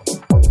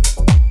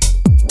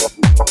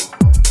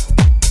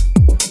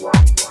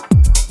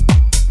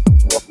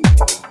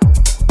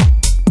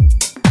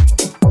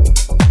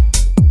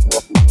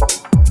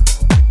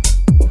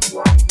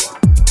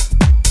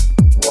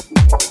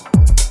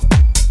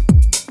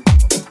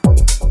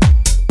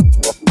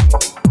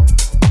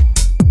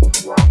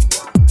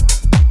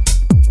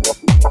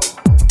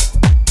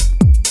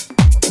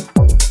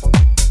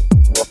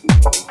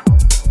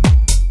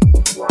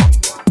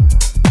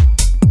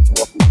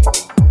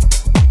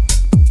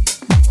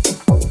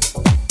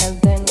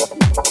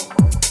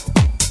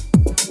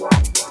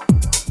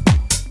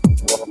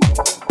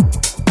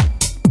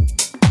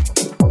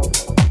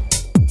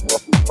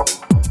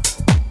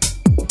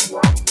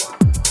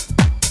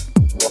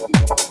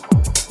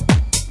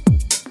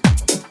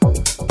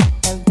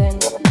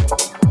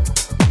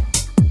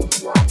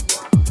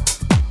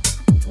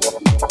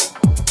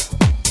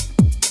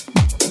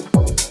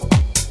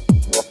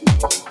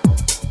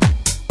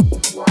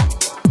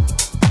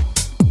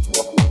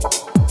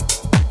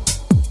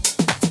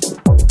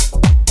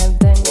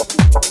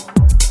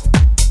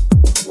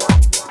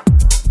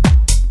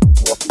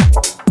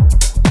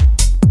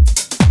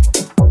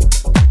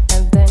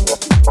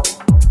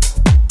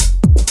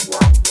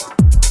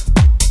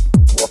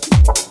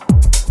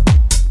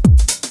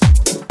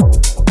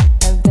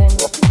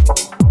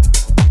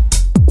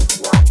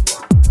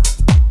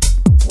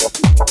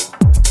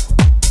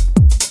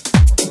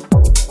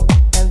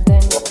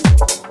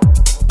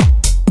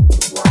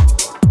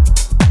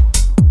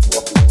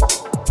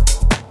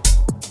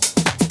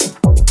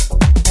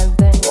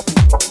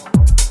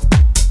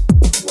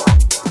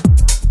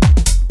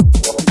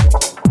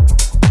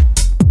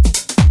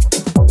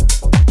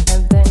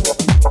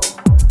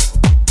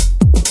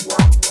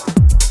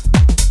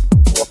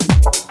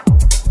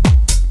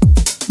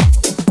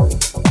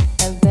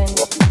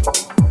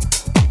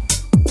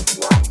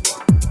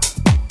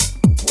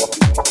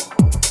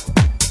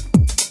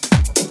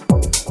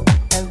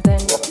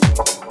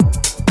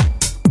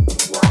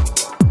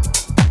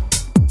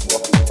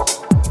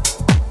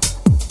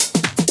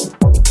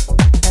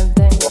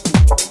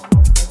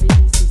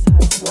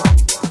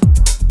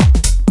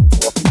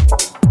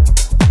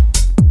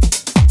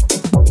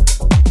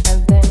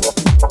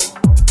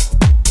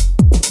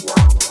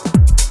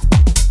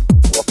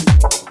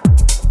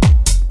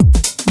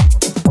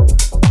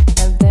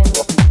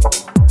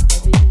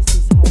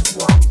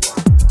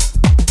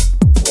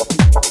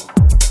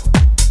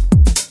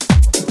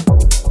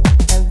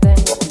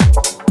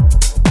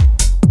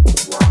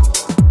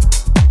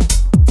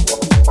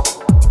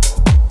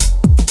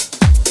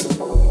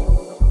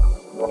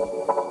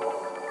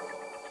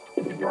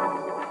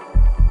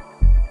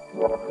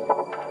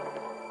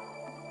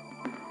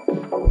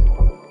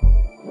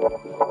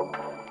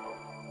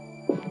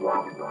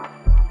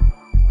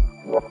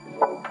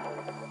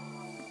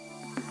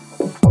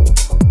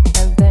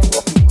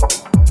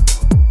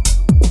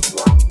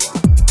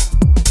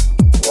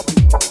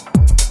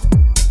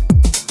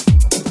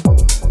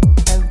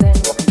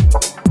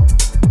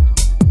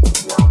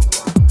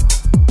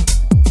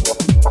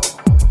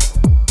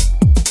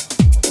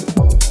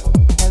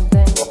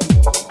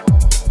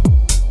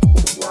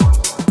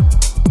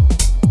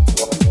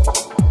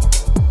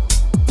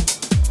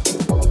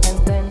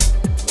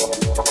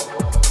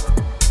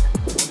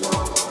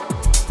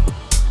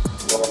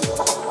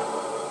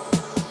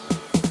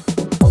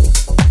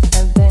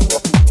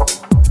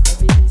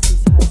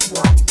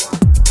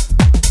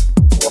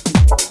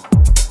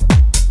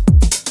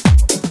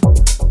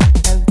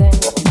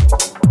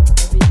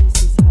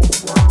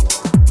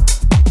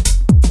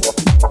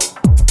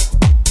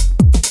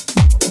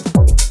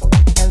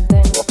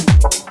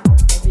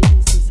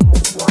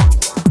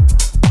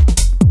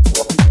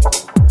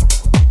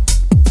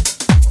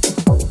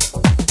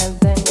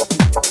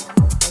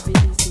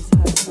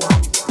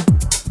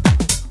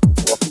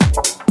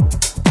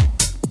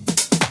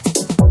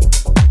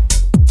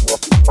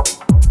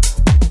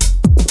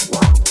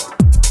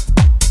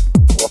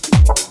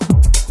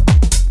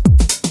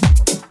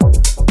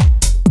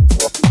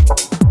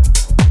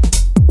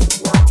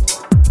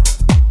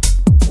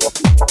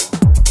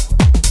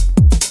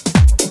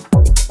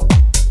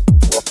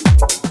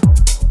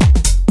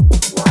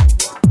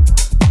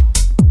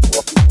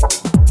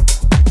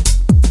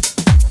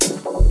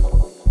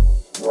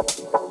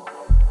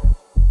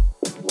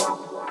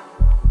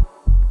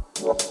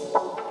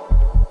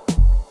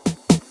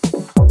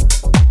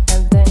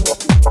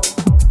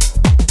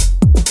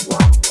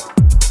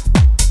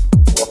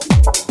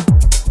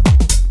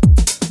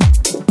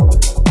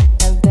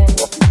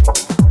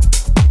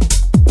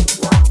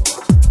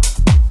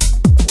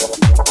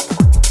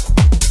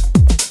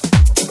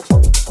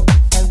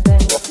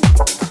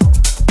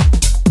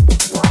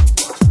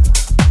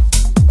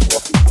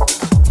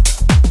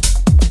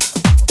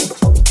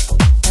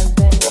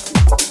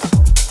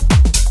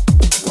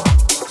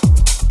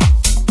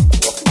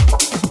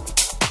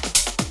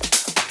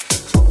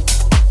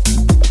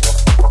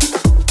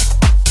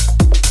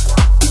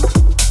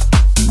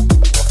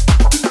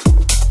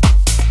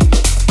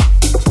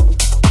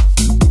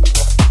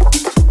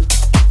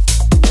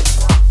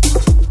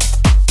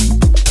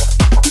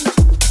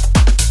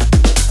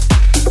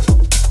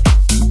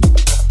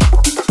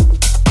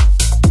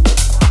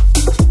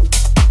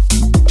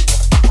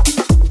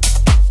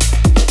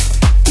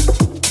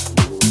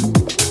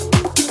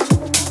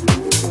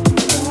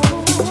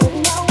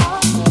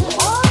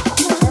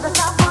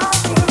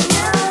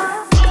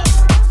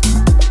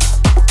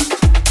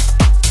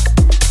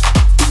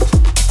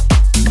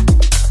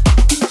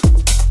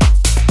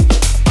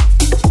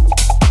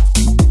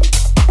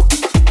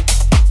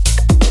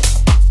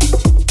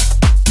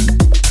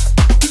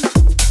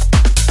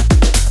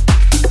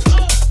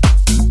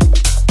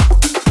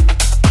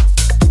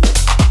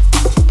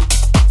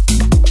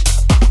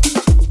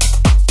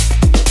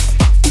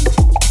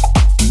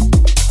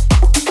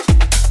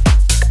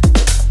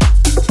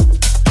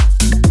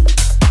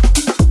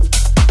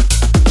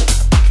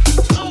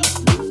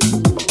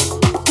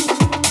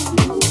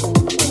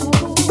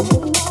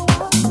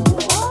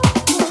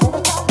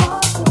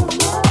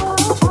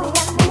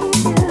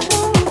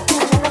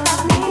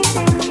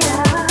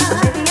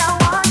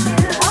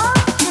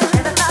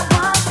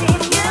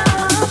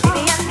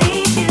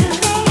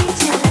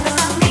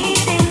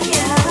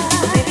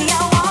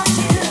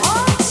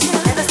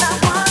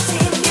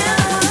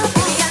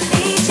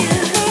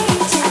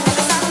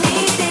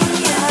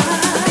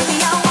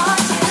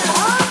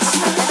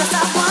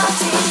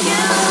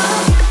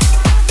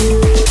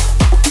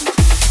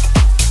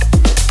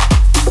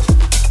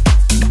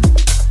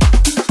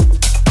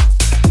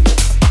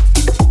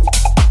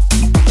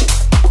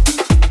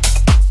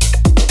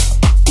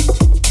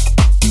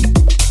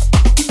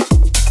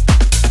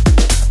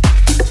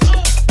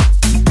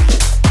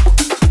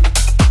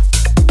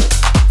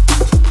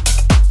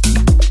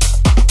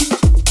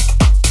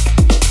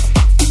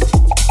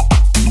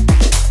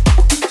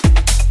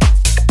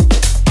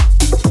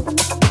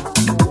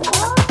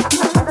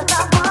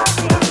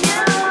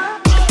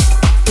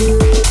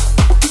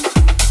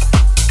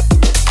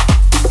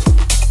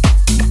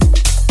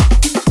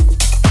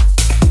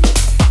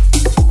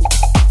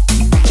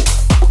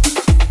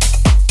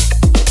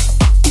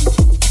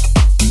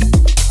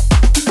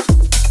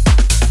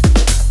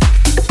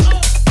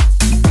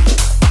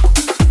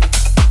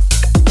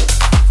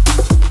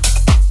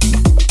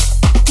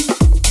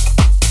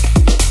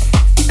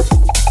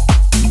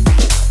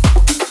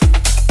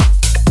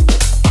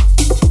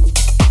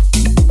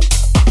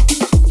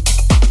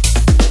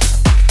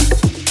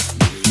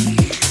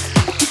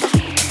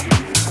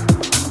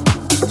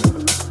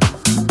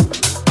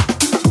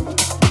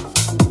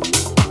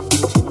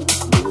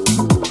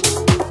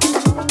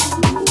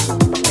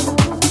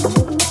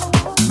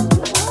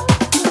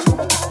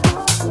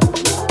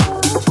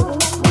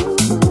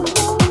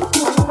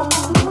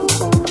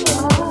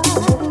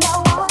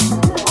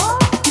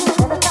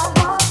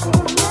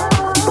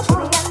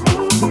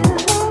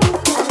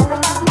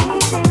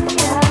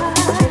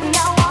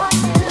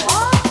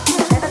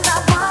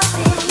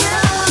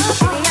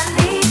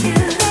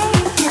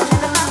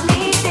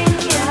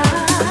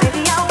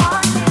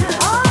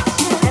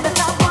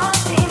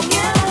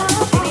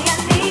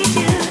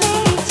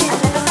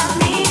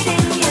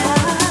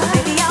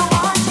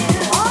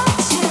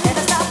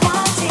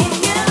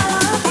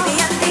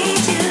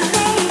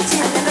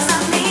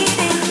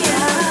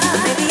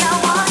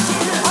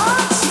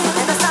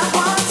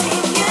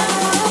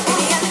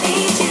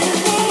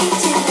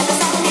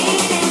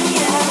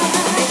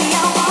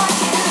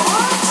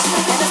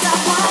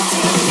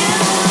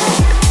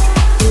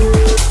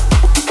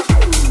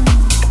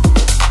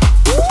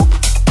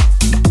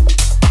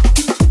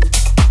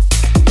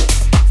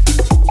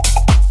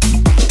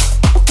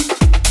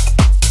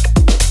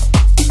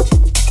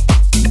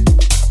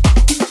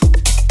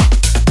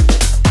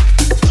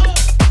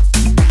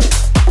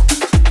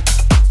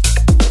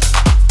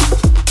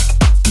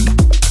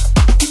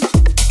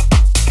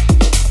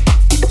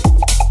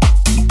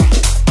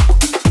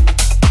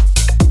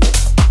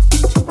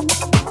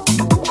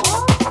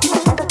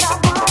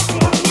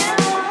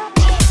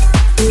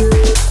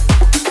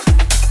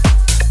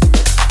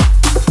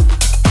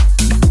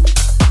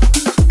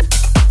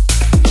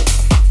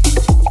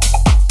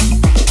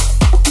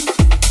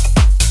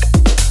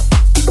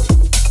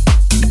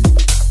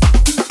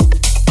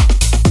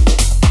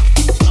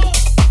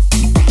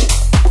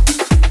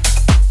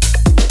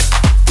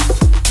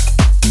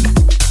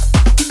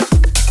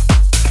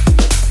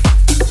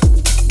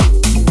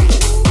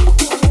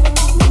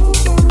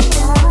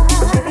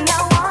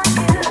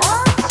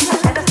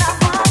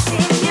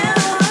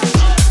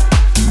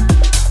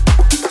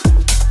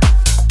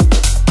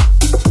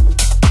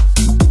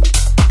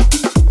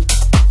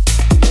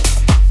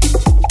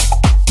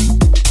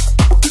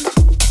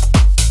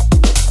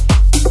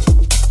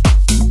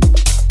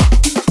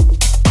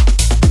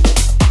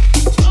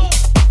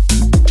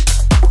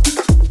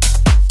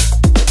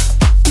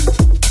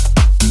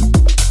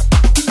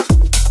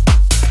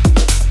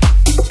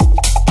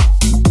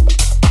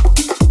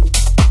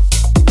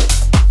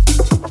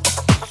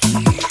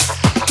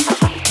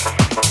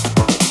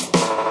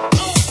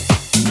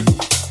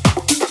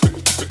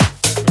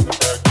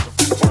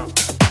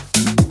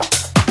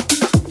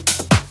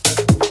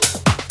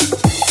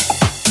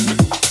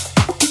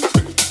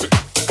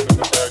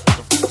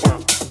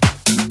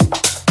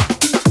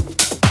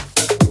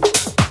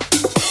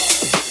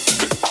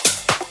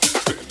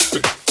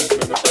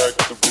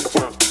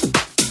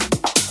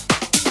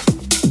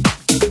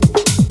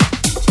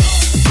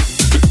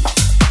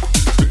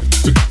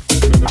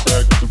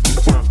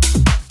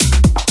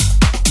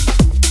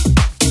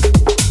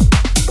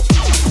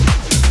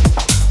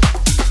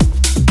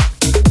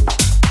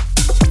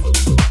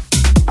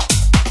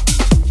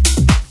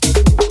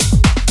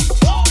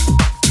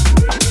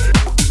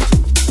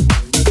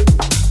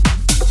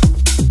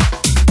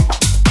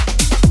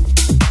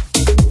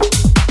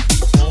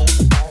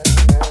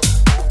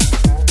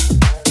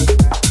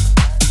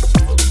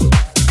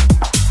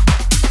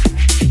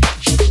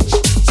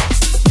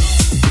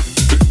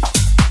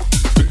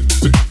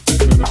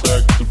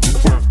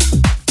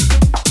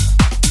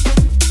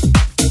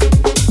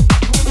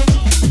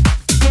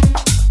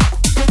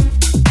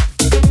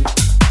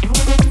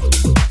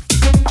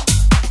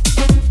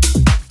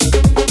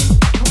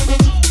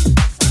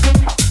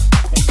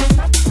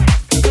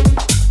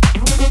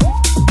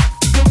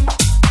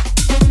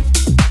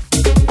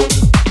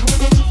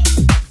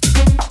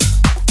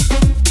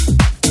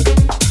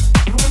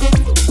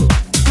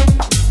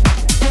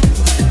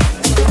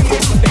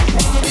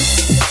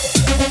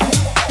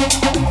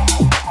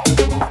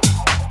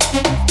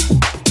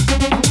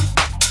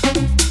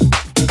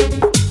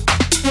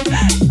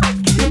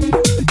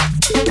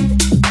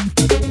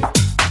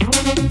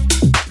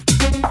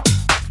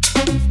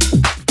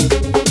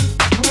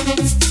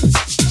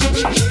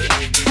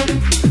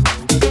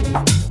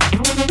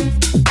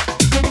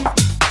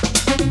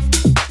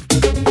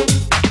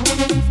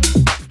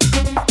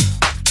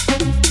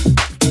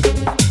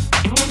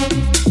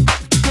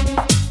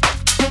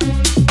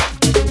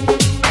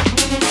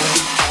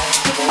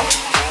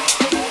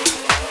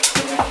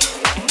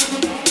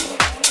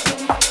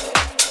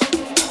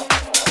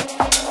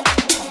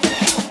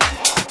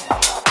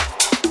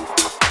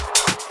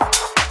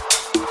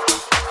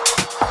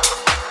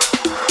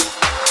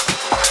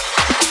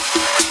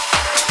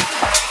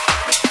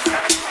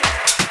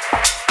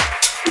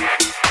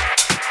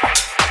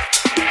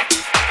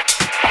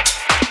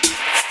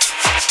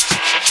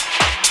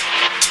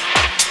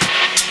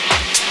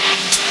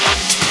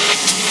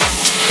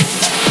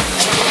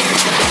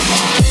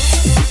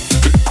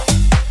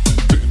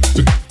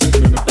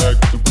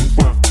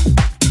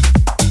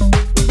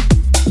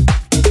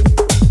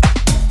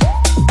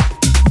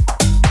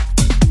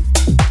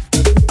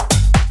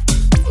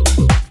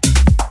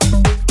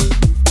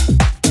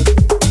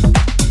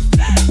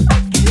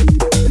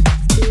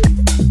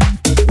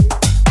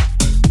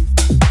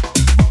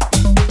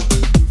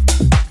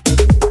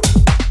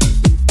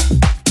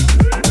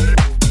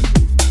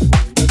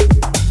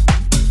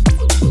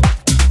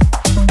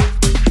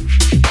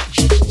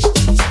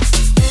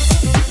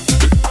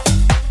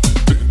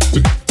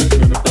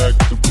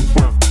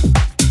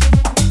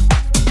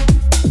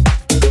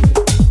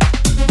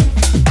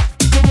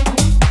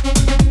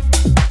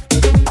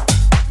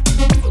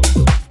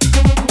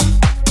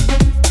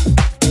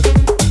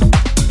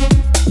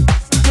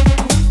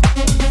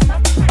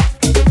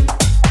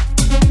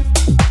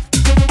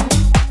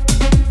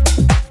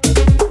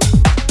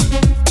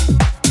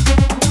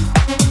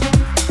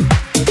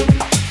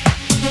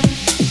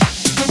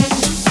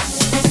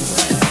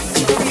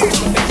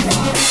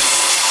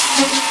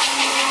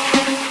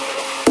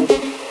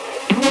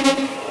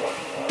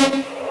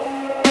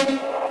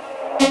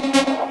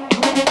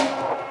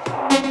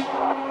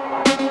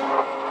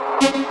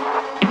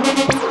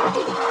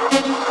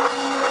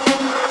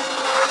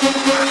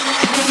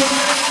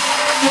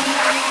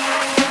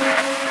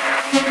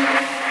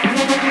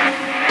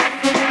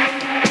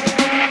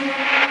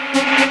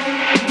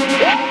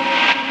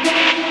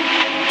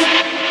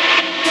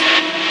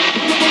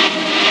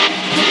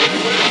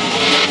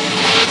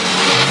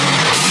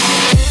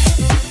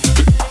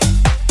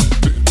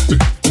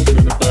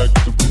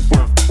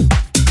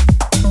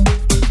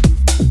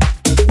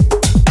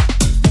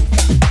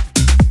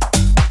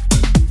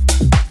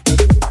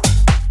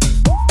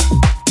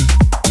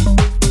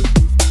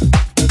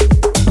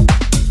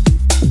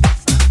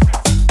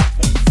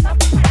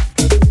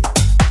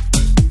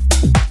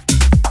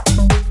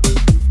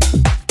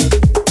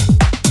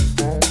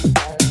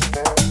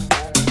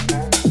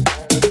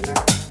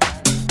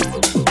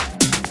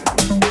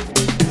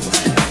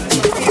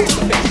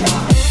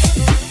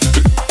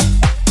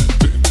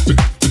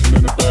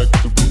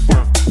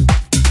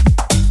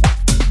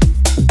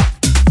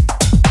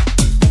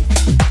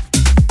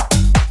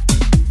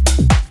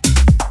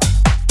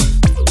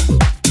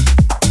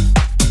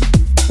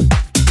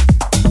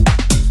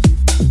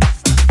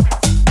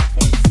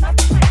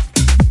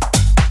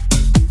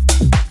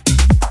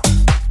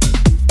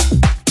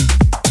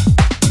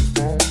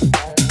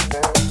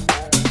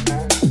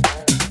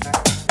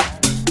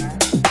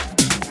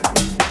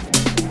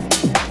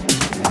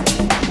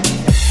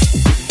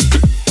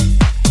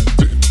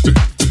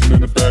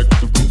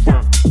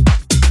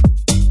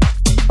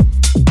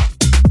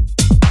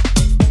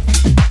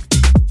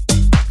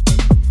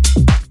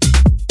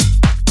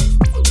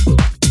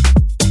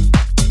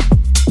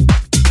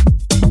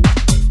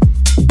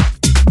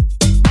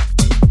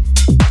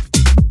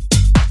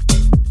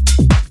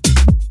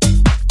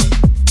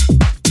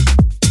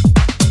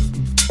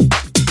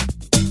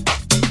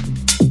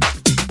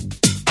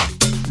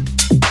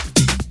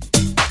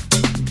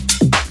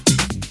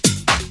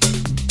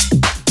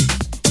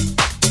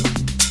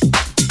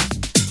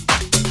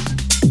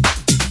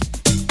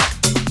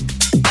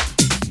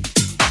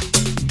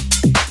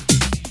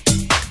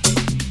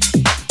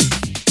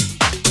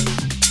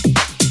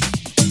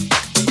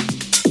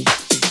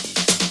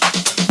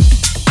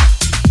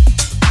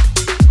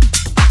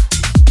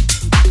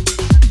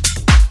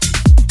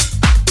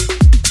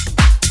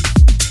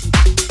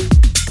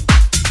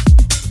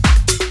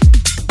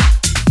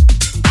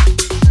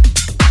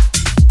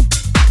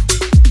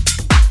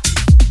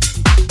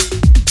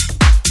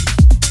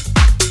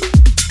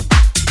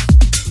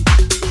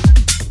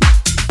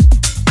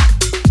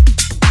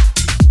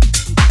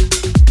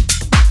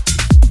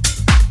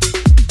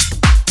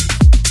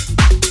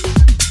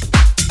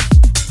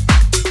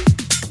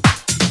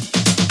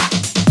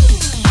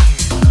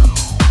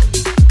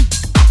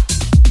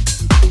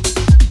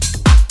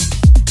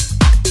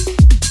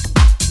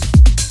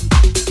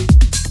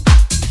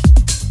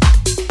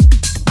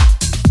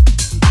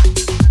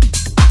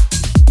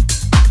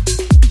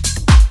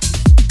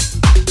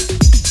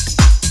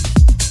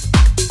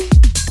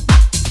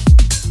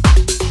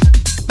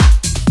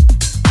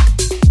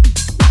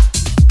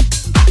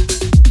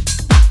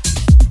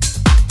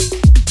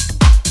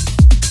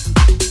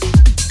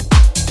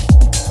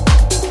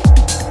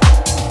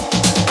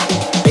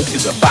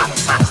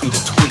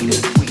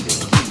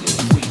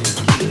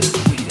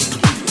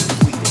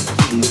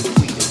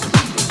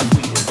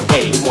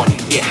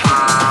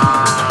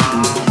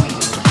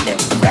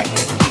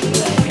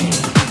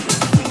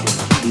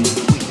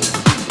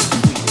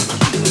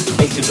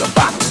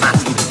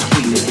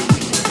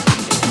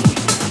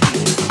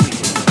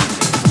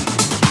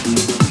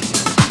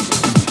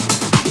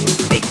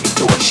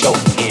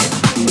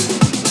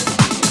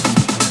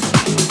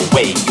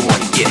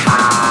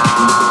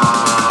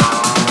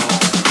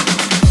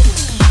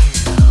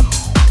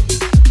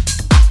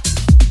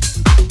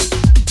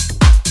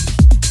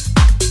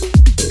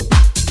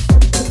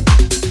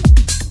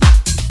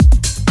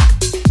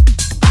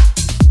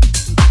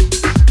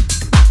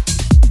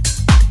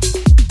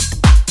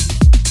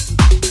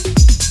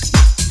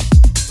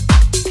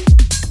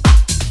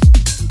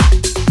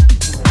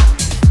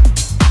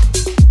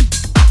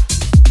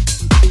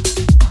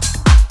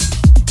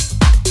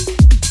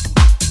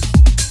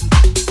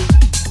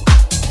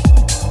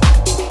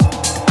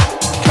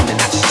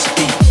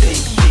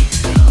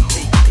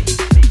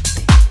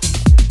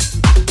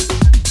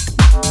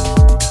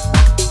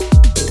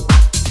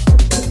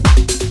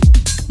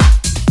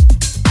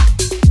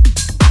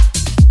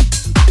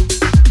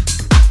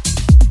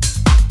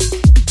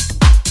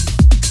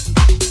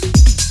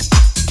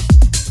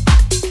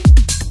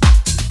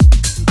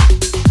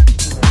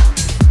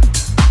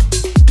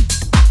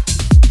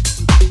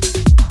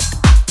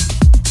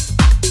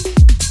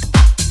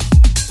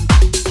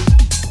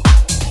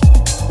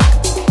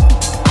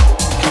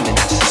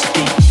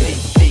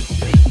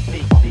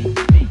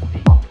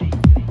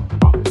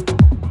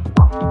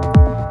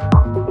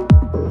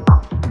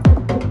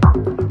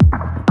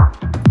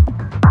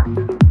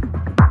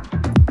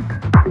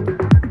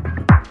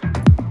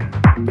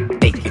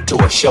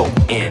 show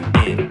in.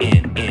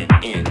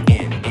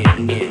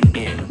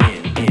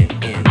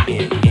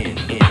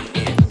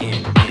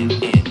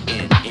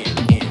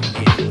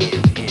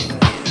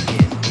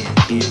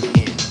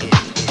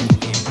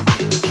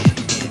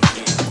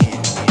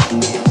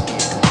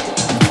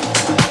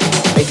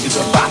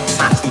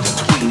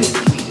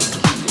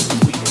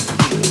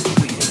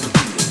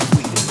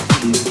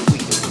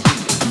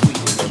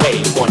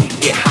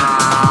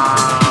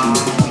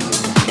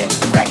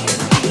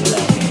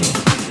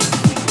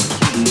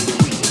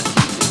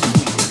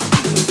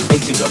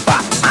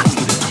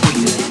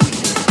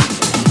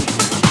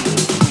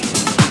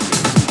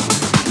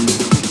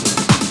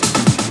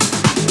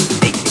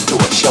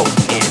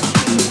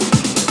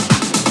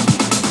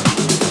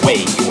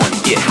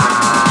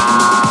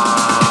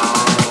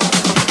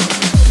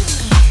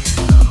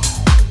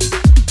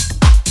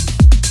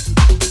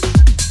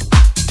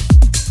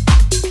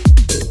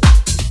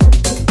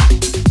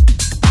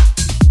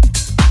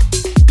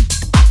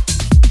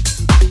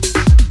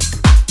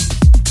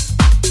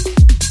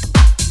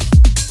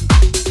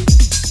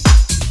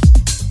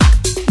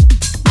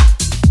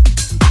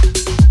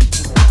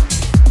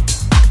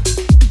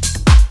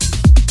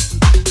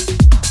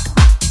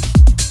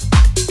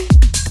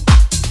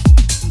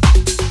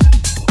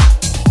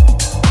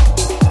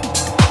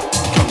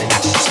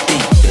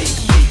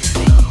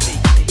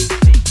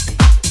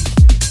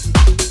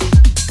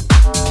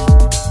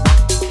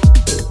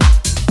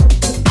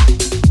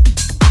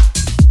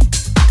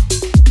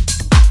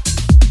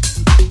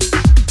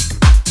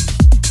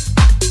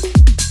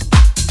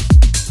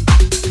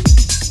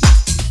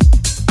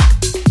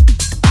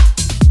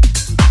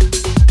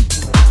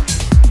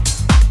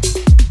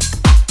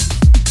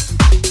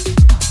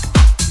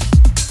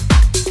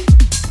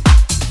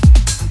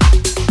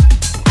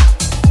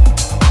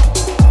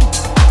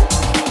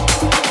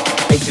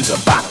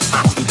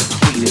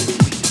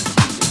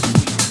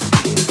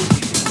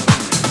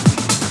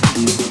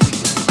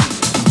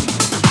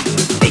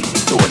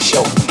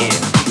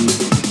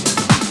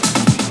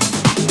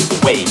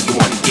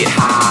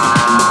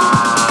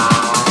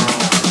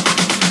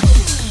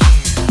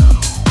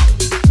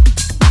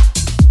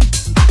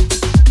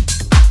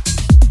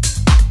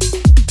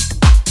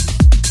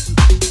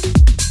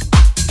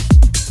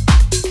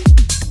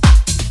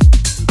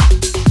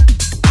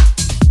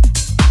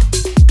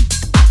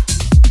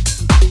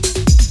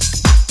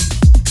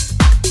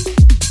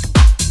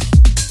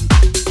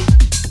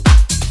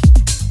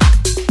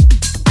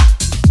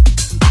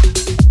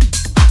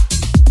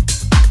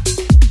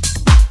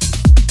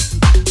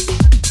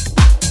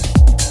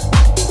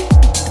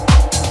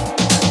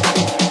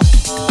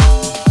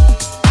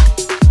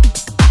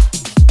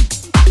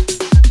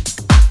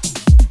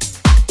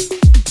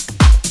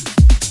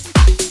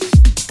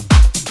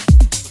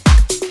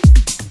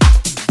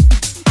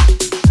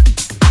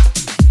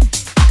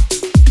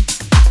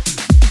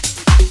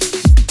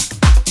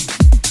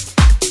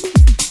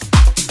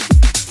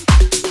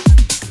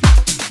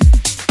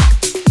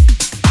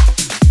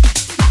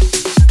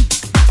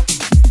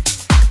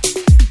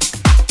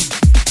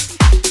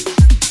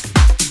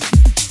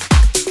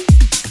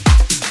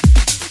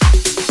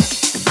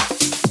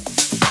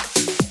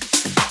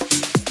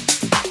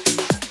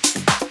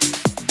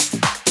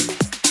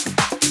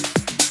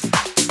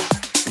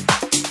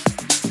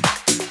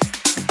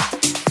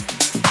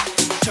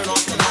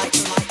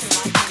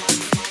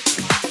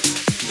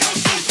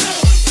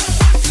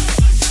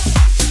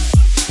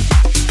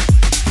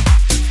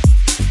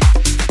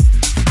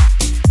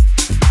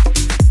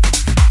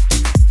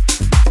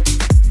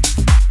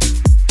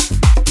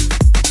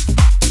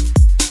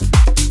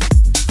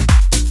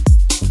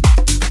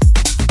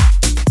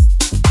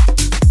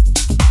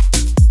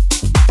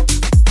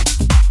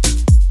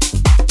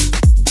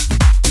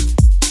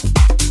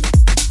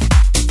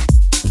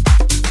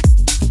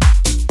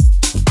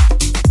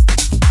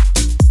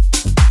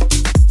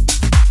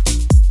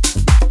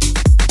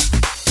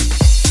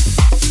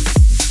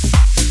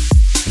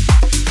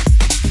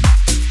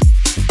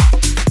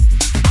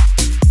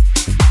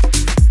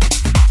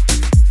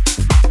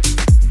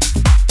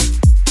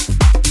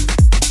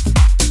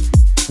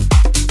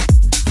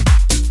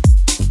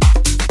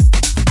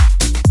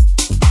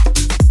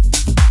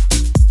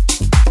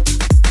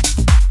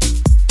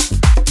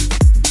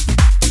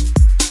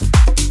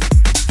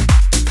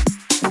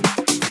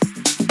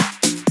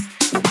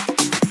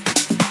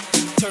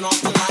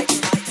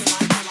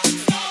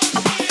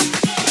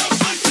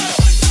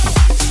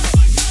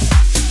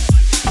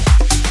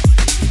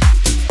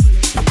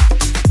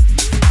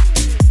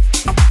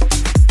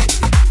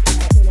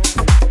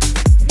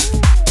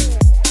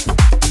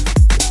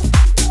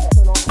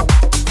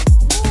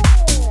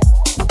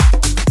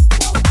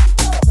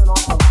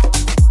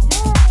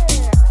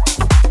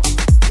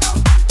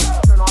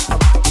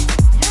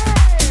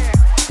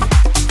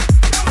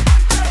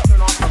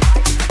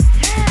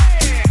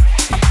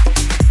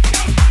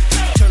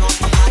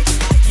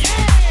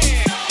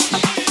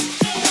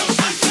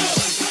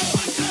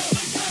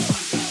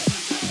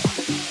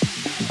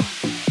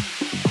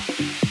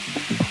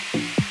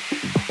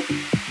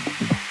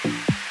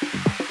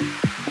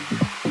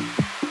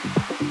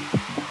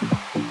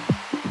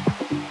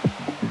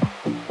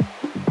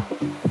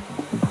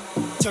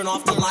 Turn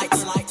off the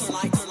lights.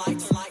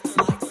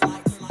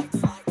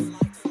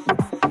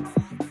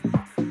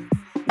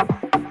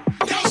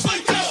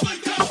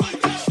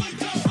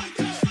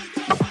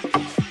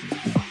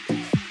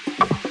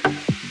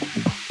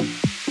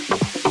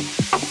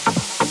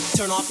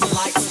 Turn off the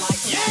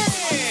lights. Yeah.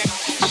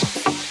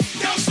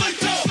 Now sleep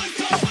down.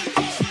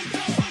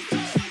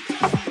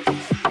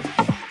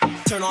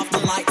 Turn off the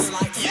lights.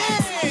 Yeah.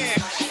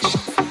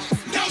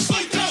 Now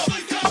sleep down.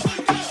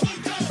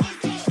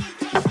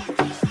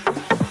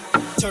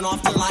 Turn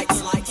off the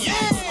lights.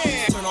 Yeah.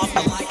 Turn off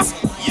the lights.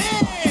 Yeah.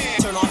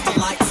 Turn off the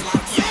lights.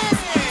 Yeah.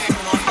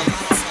 Turn off the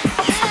lights.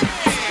 Yeah.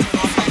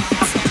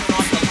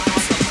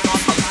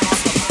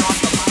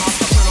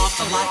 Turn off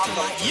the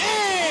lights.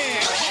 Yeah.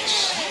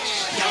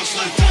 Now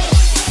sleep down.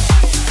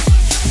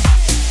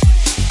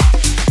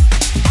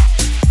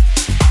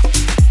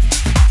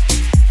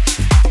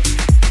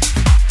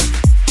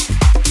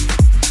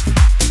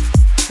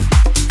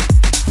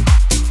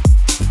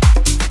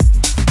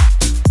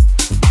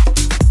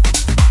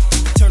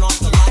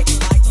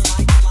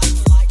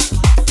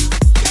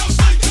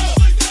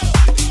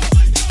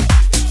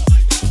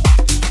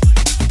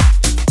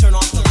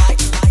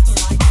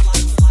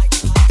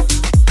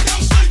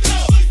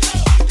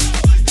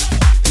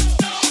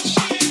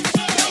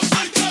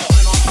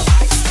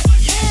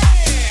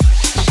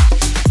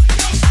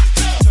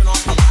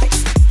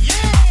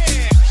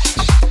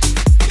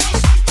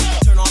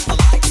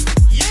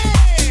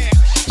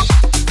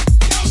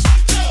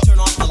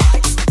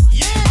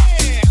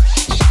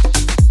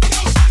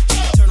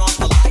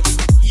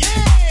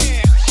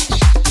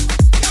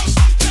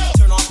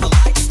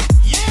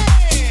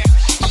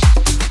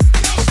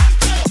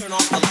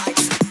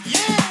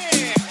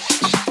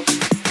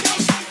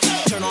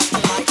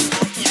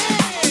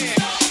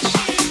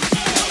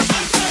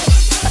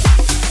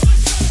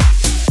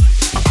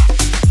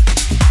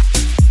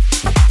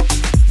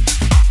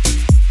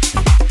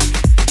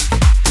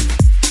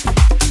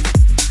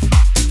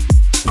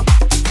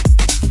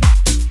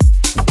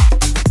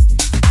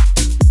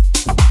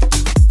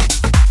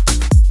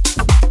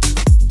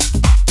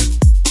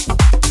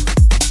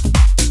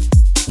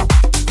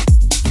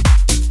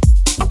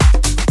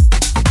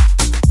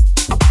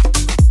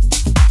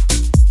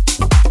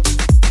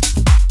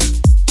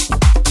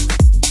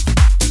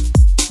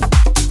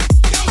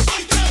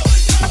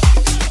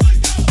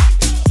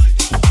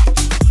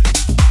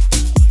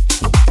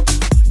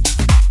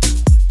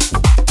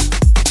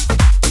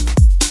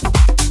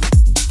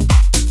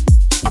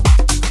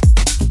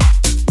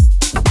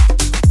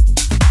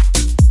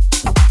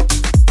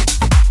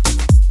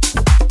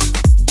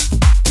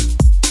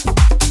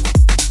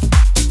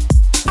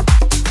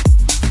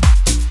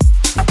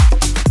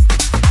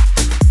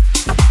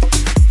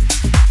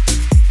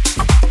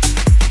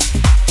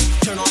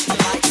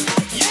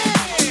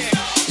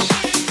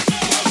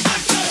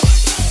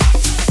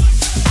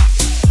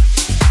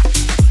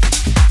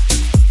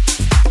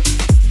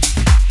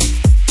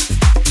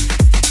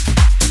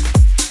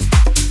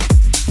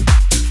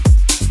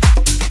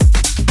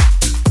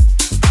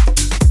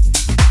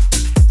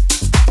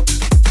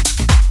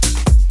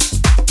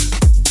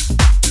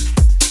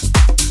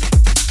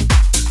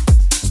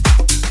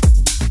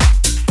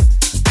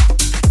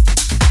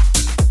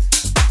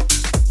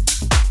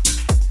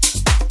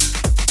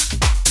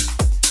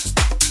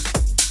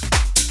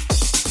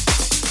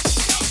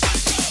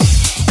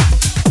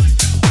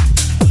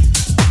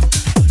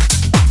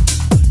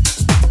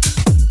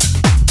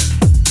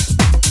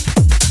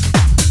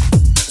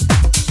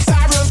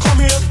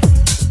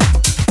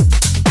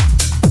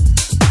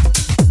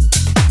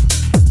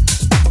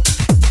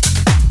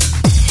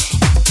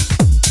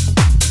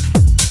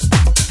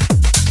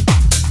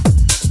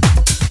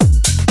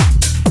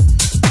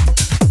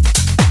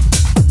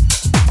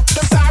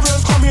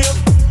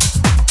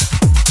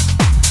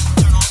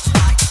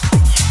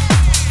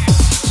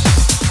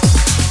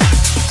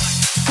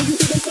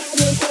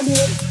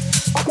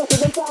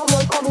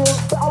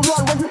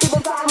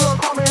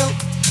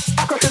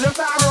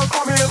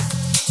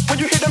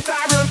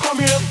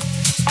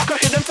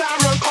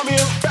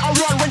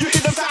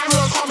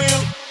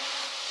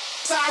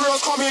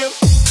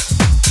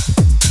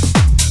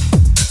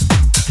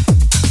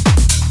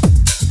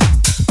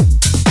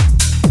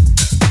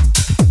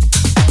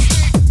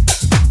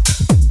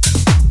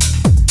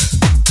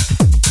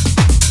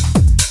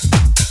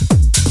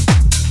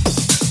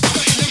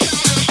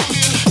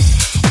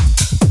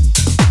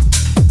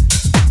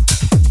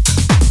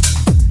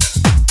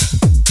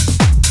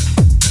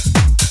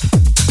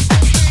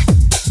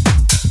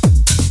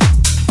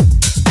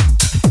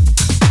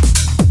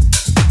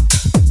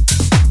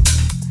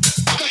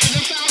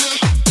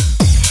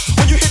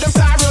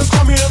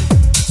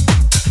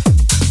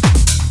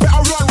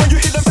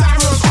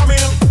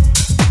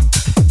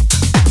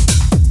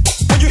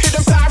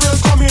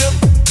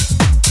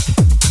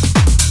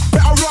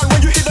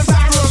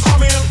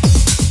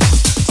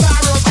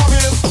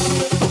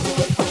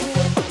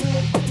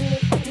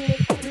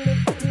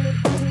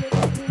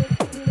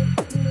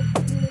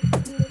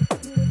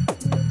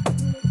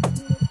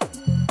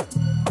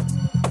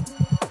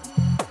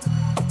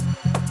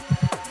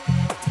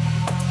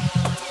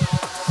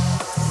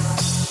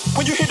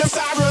 when you hear them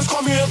sirens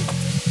coming.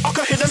 I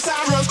can hear them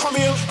sirens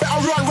coming.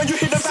 Better run when you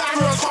hear them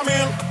sirens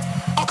coming.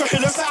 I can hear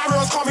them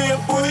sirens coming.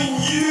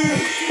 When you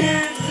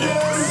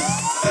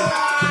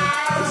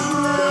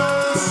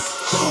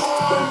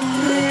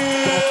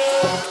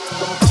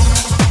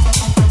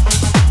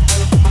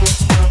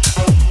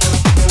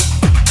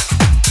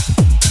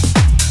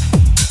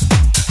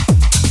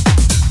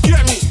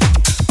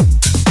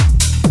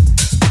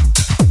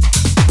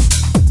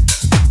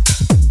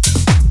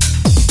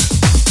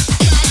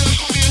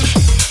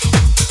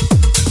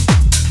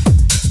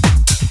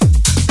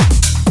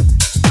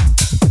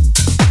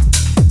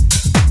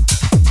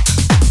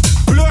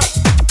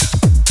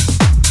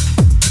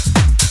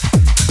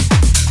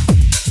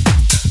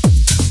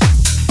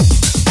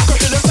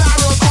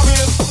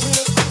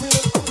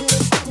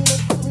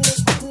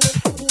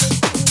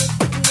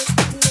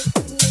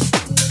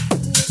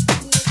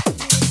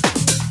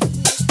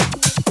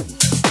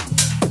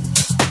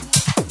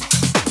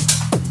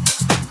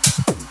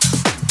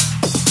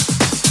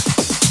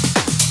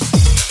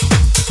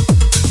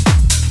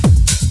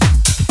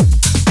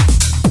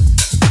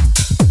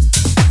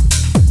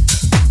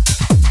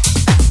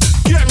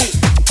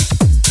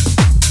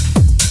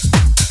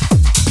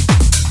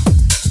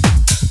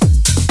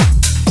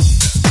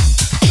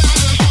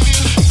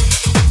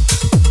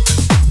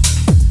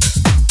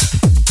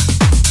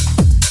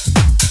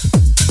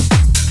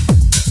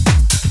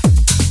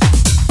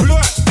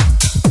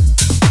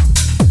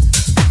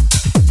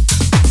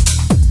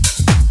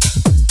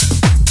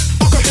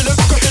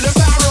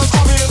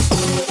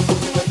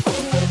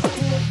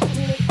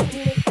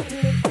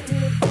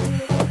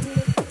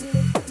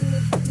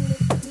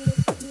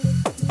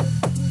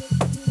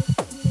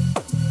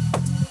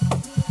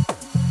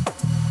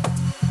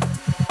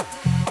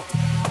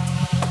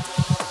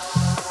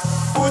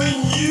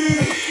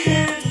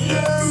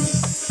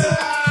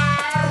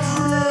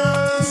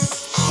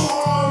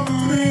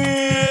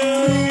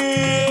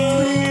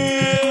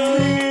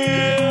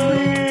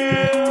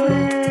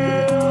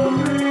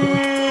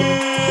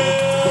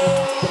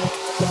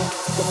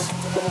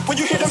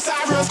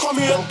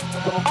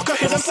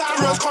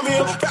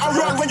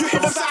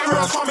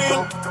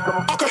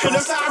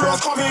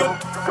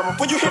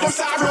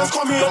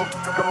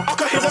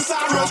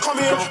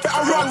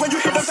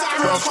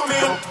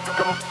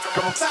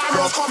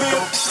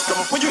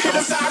hear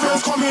them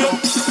sirens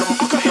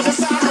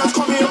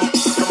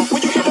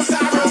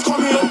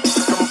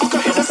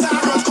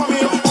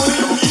coming.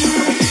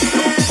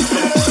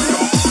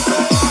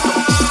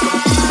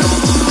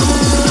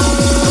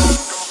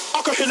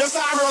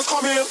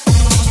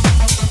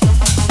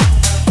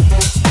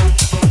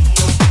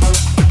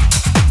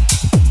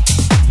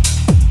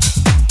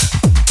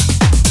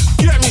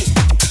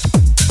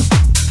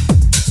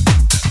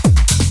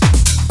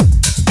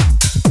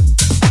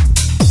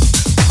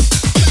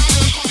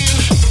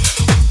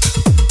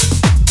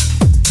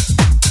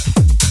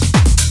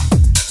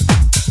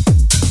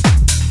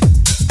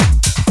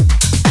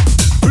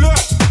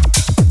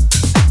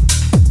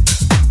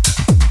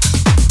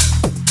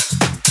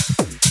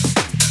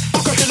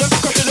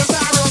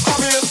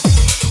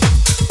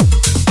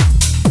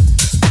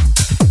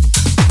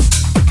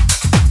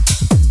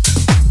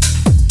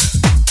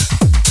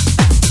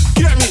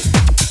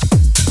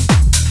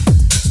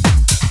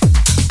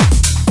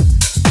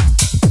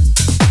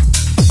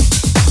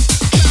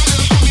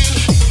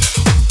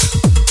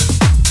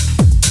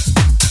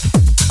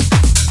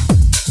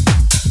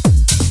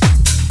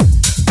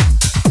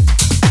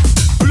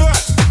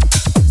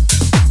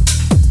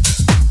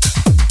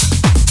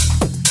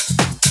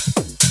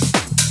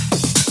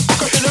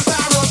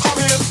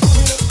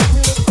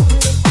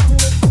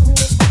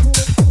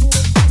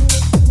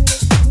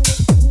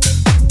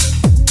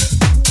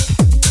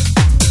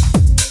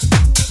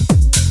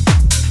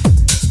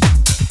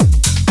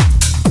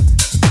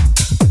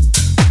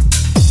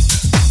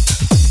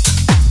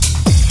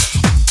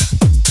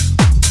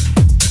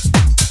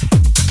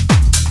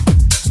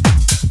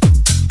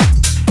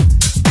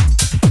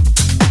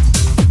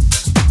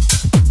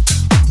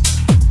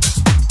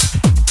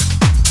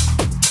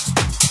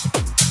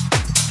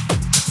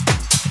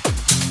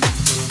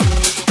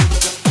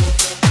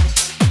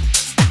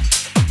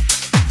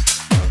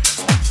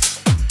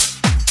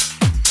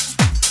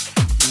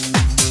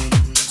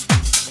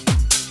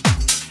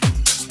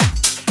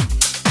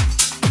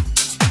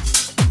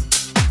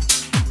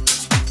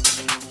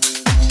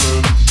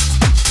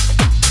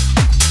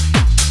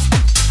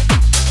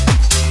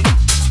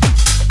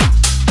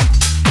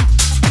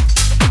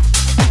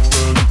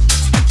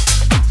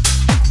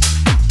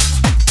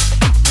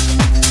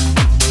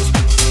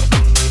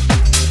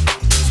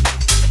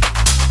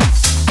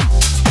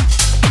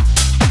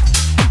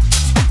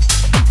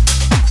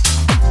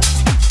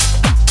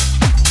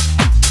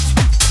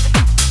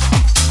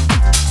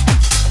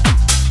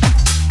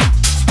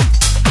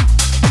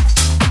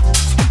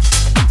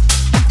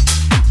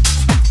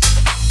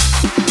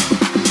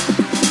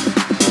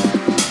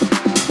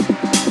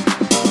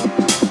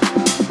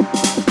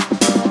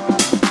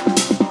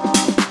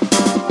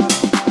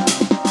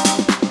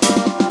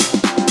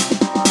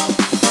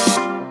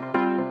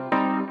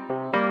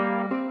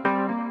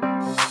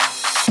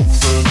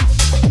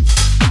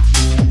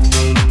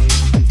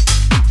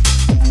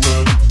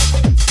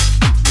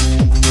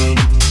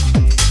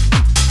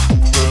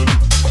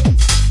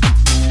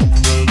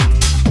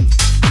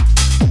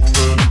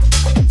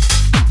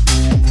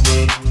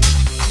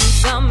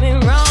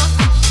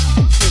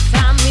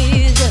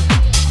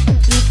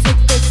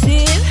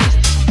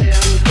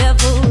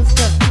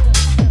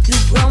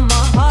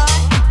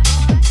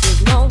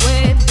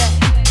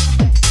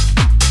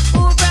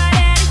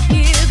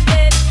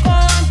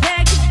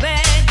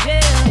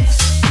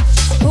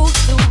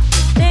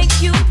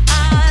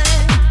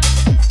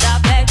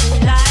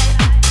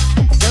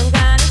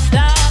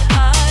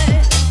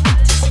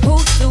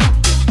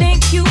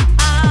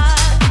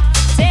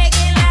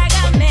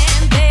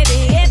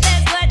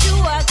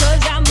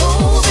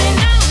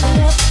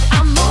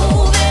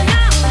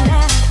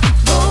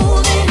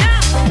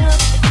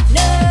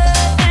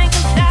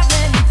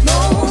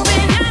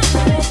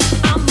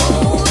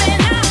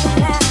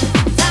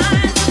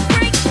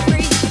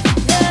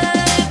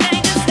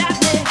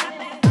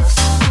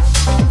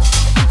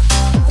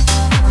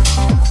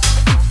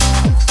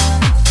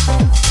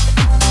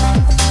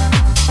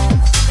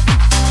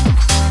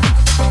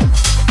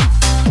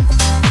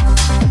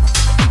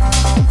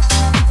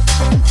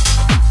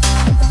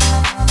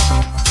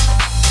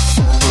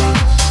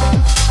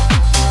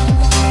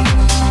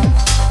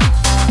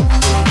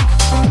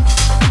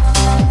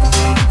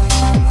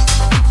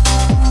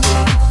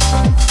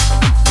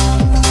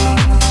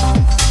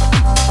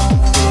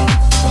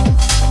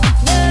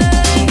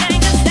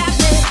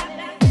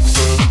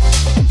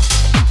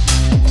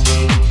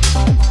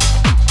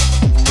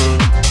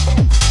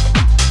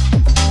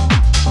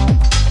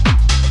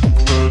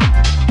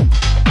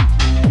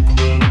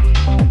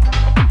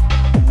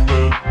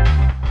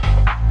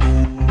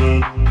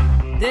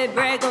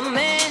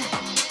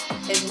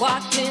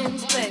 can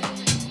play,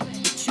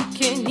 but you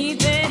can't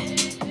even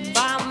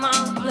find my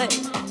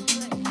place.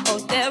 Oh,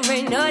 there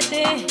ain't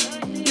nothing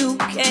you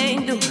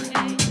can do,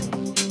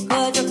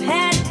 'cause I've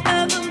had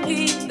enough of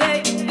me,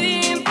 baby,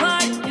 being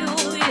part of you,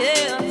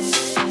 yeah.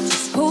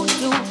 Just who do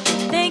you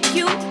think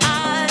you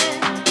are?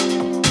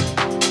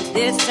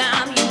 This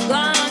time you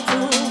gone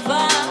too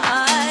far.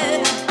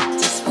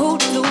 Just who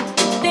do you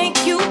think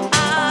you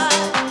are?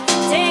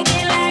 Take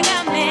it like a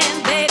man,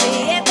 baby,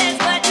 if that's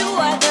what you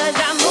are, 'cause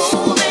I'm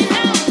moving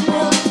on,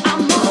 I'm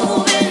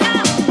moving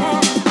on,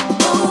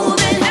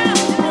 moving on.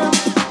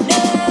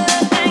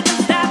 Nothing can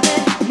stop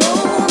it.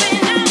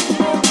 Moving on,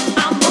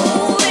 I'm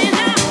moving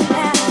on.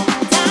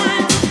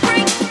 Time to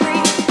break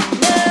free.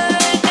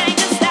 Nothing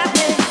can stop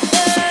it.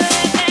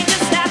 Nothing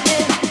can stop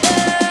it.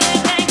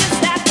 Nothing can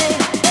stop it.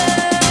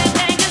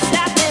 Nothing can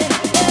stop it.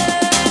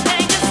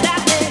 Nothing can stop it. Nothing can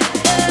stop it.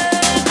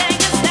 Nothing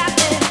can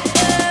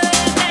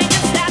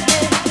stop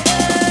it.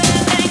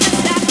 Nothing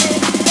can stop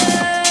it.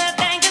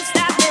 Nothing can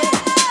stop it.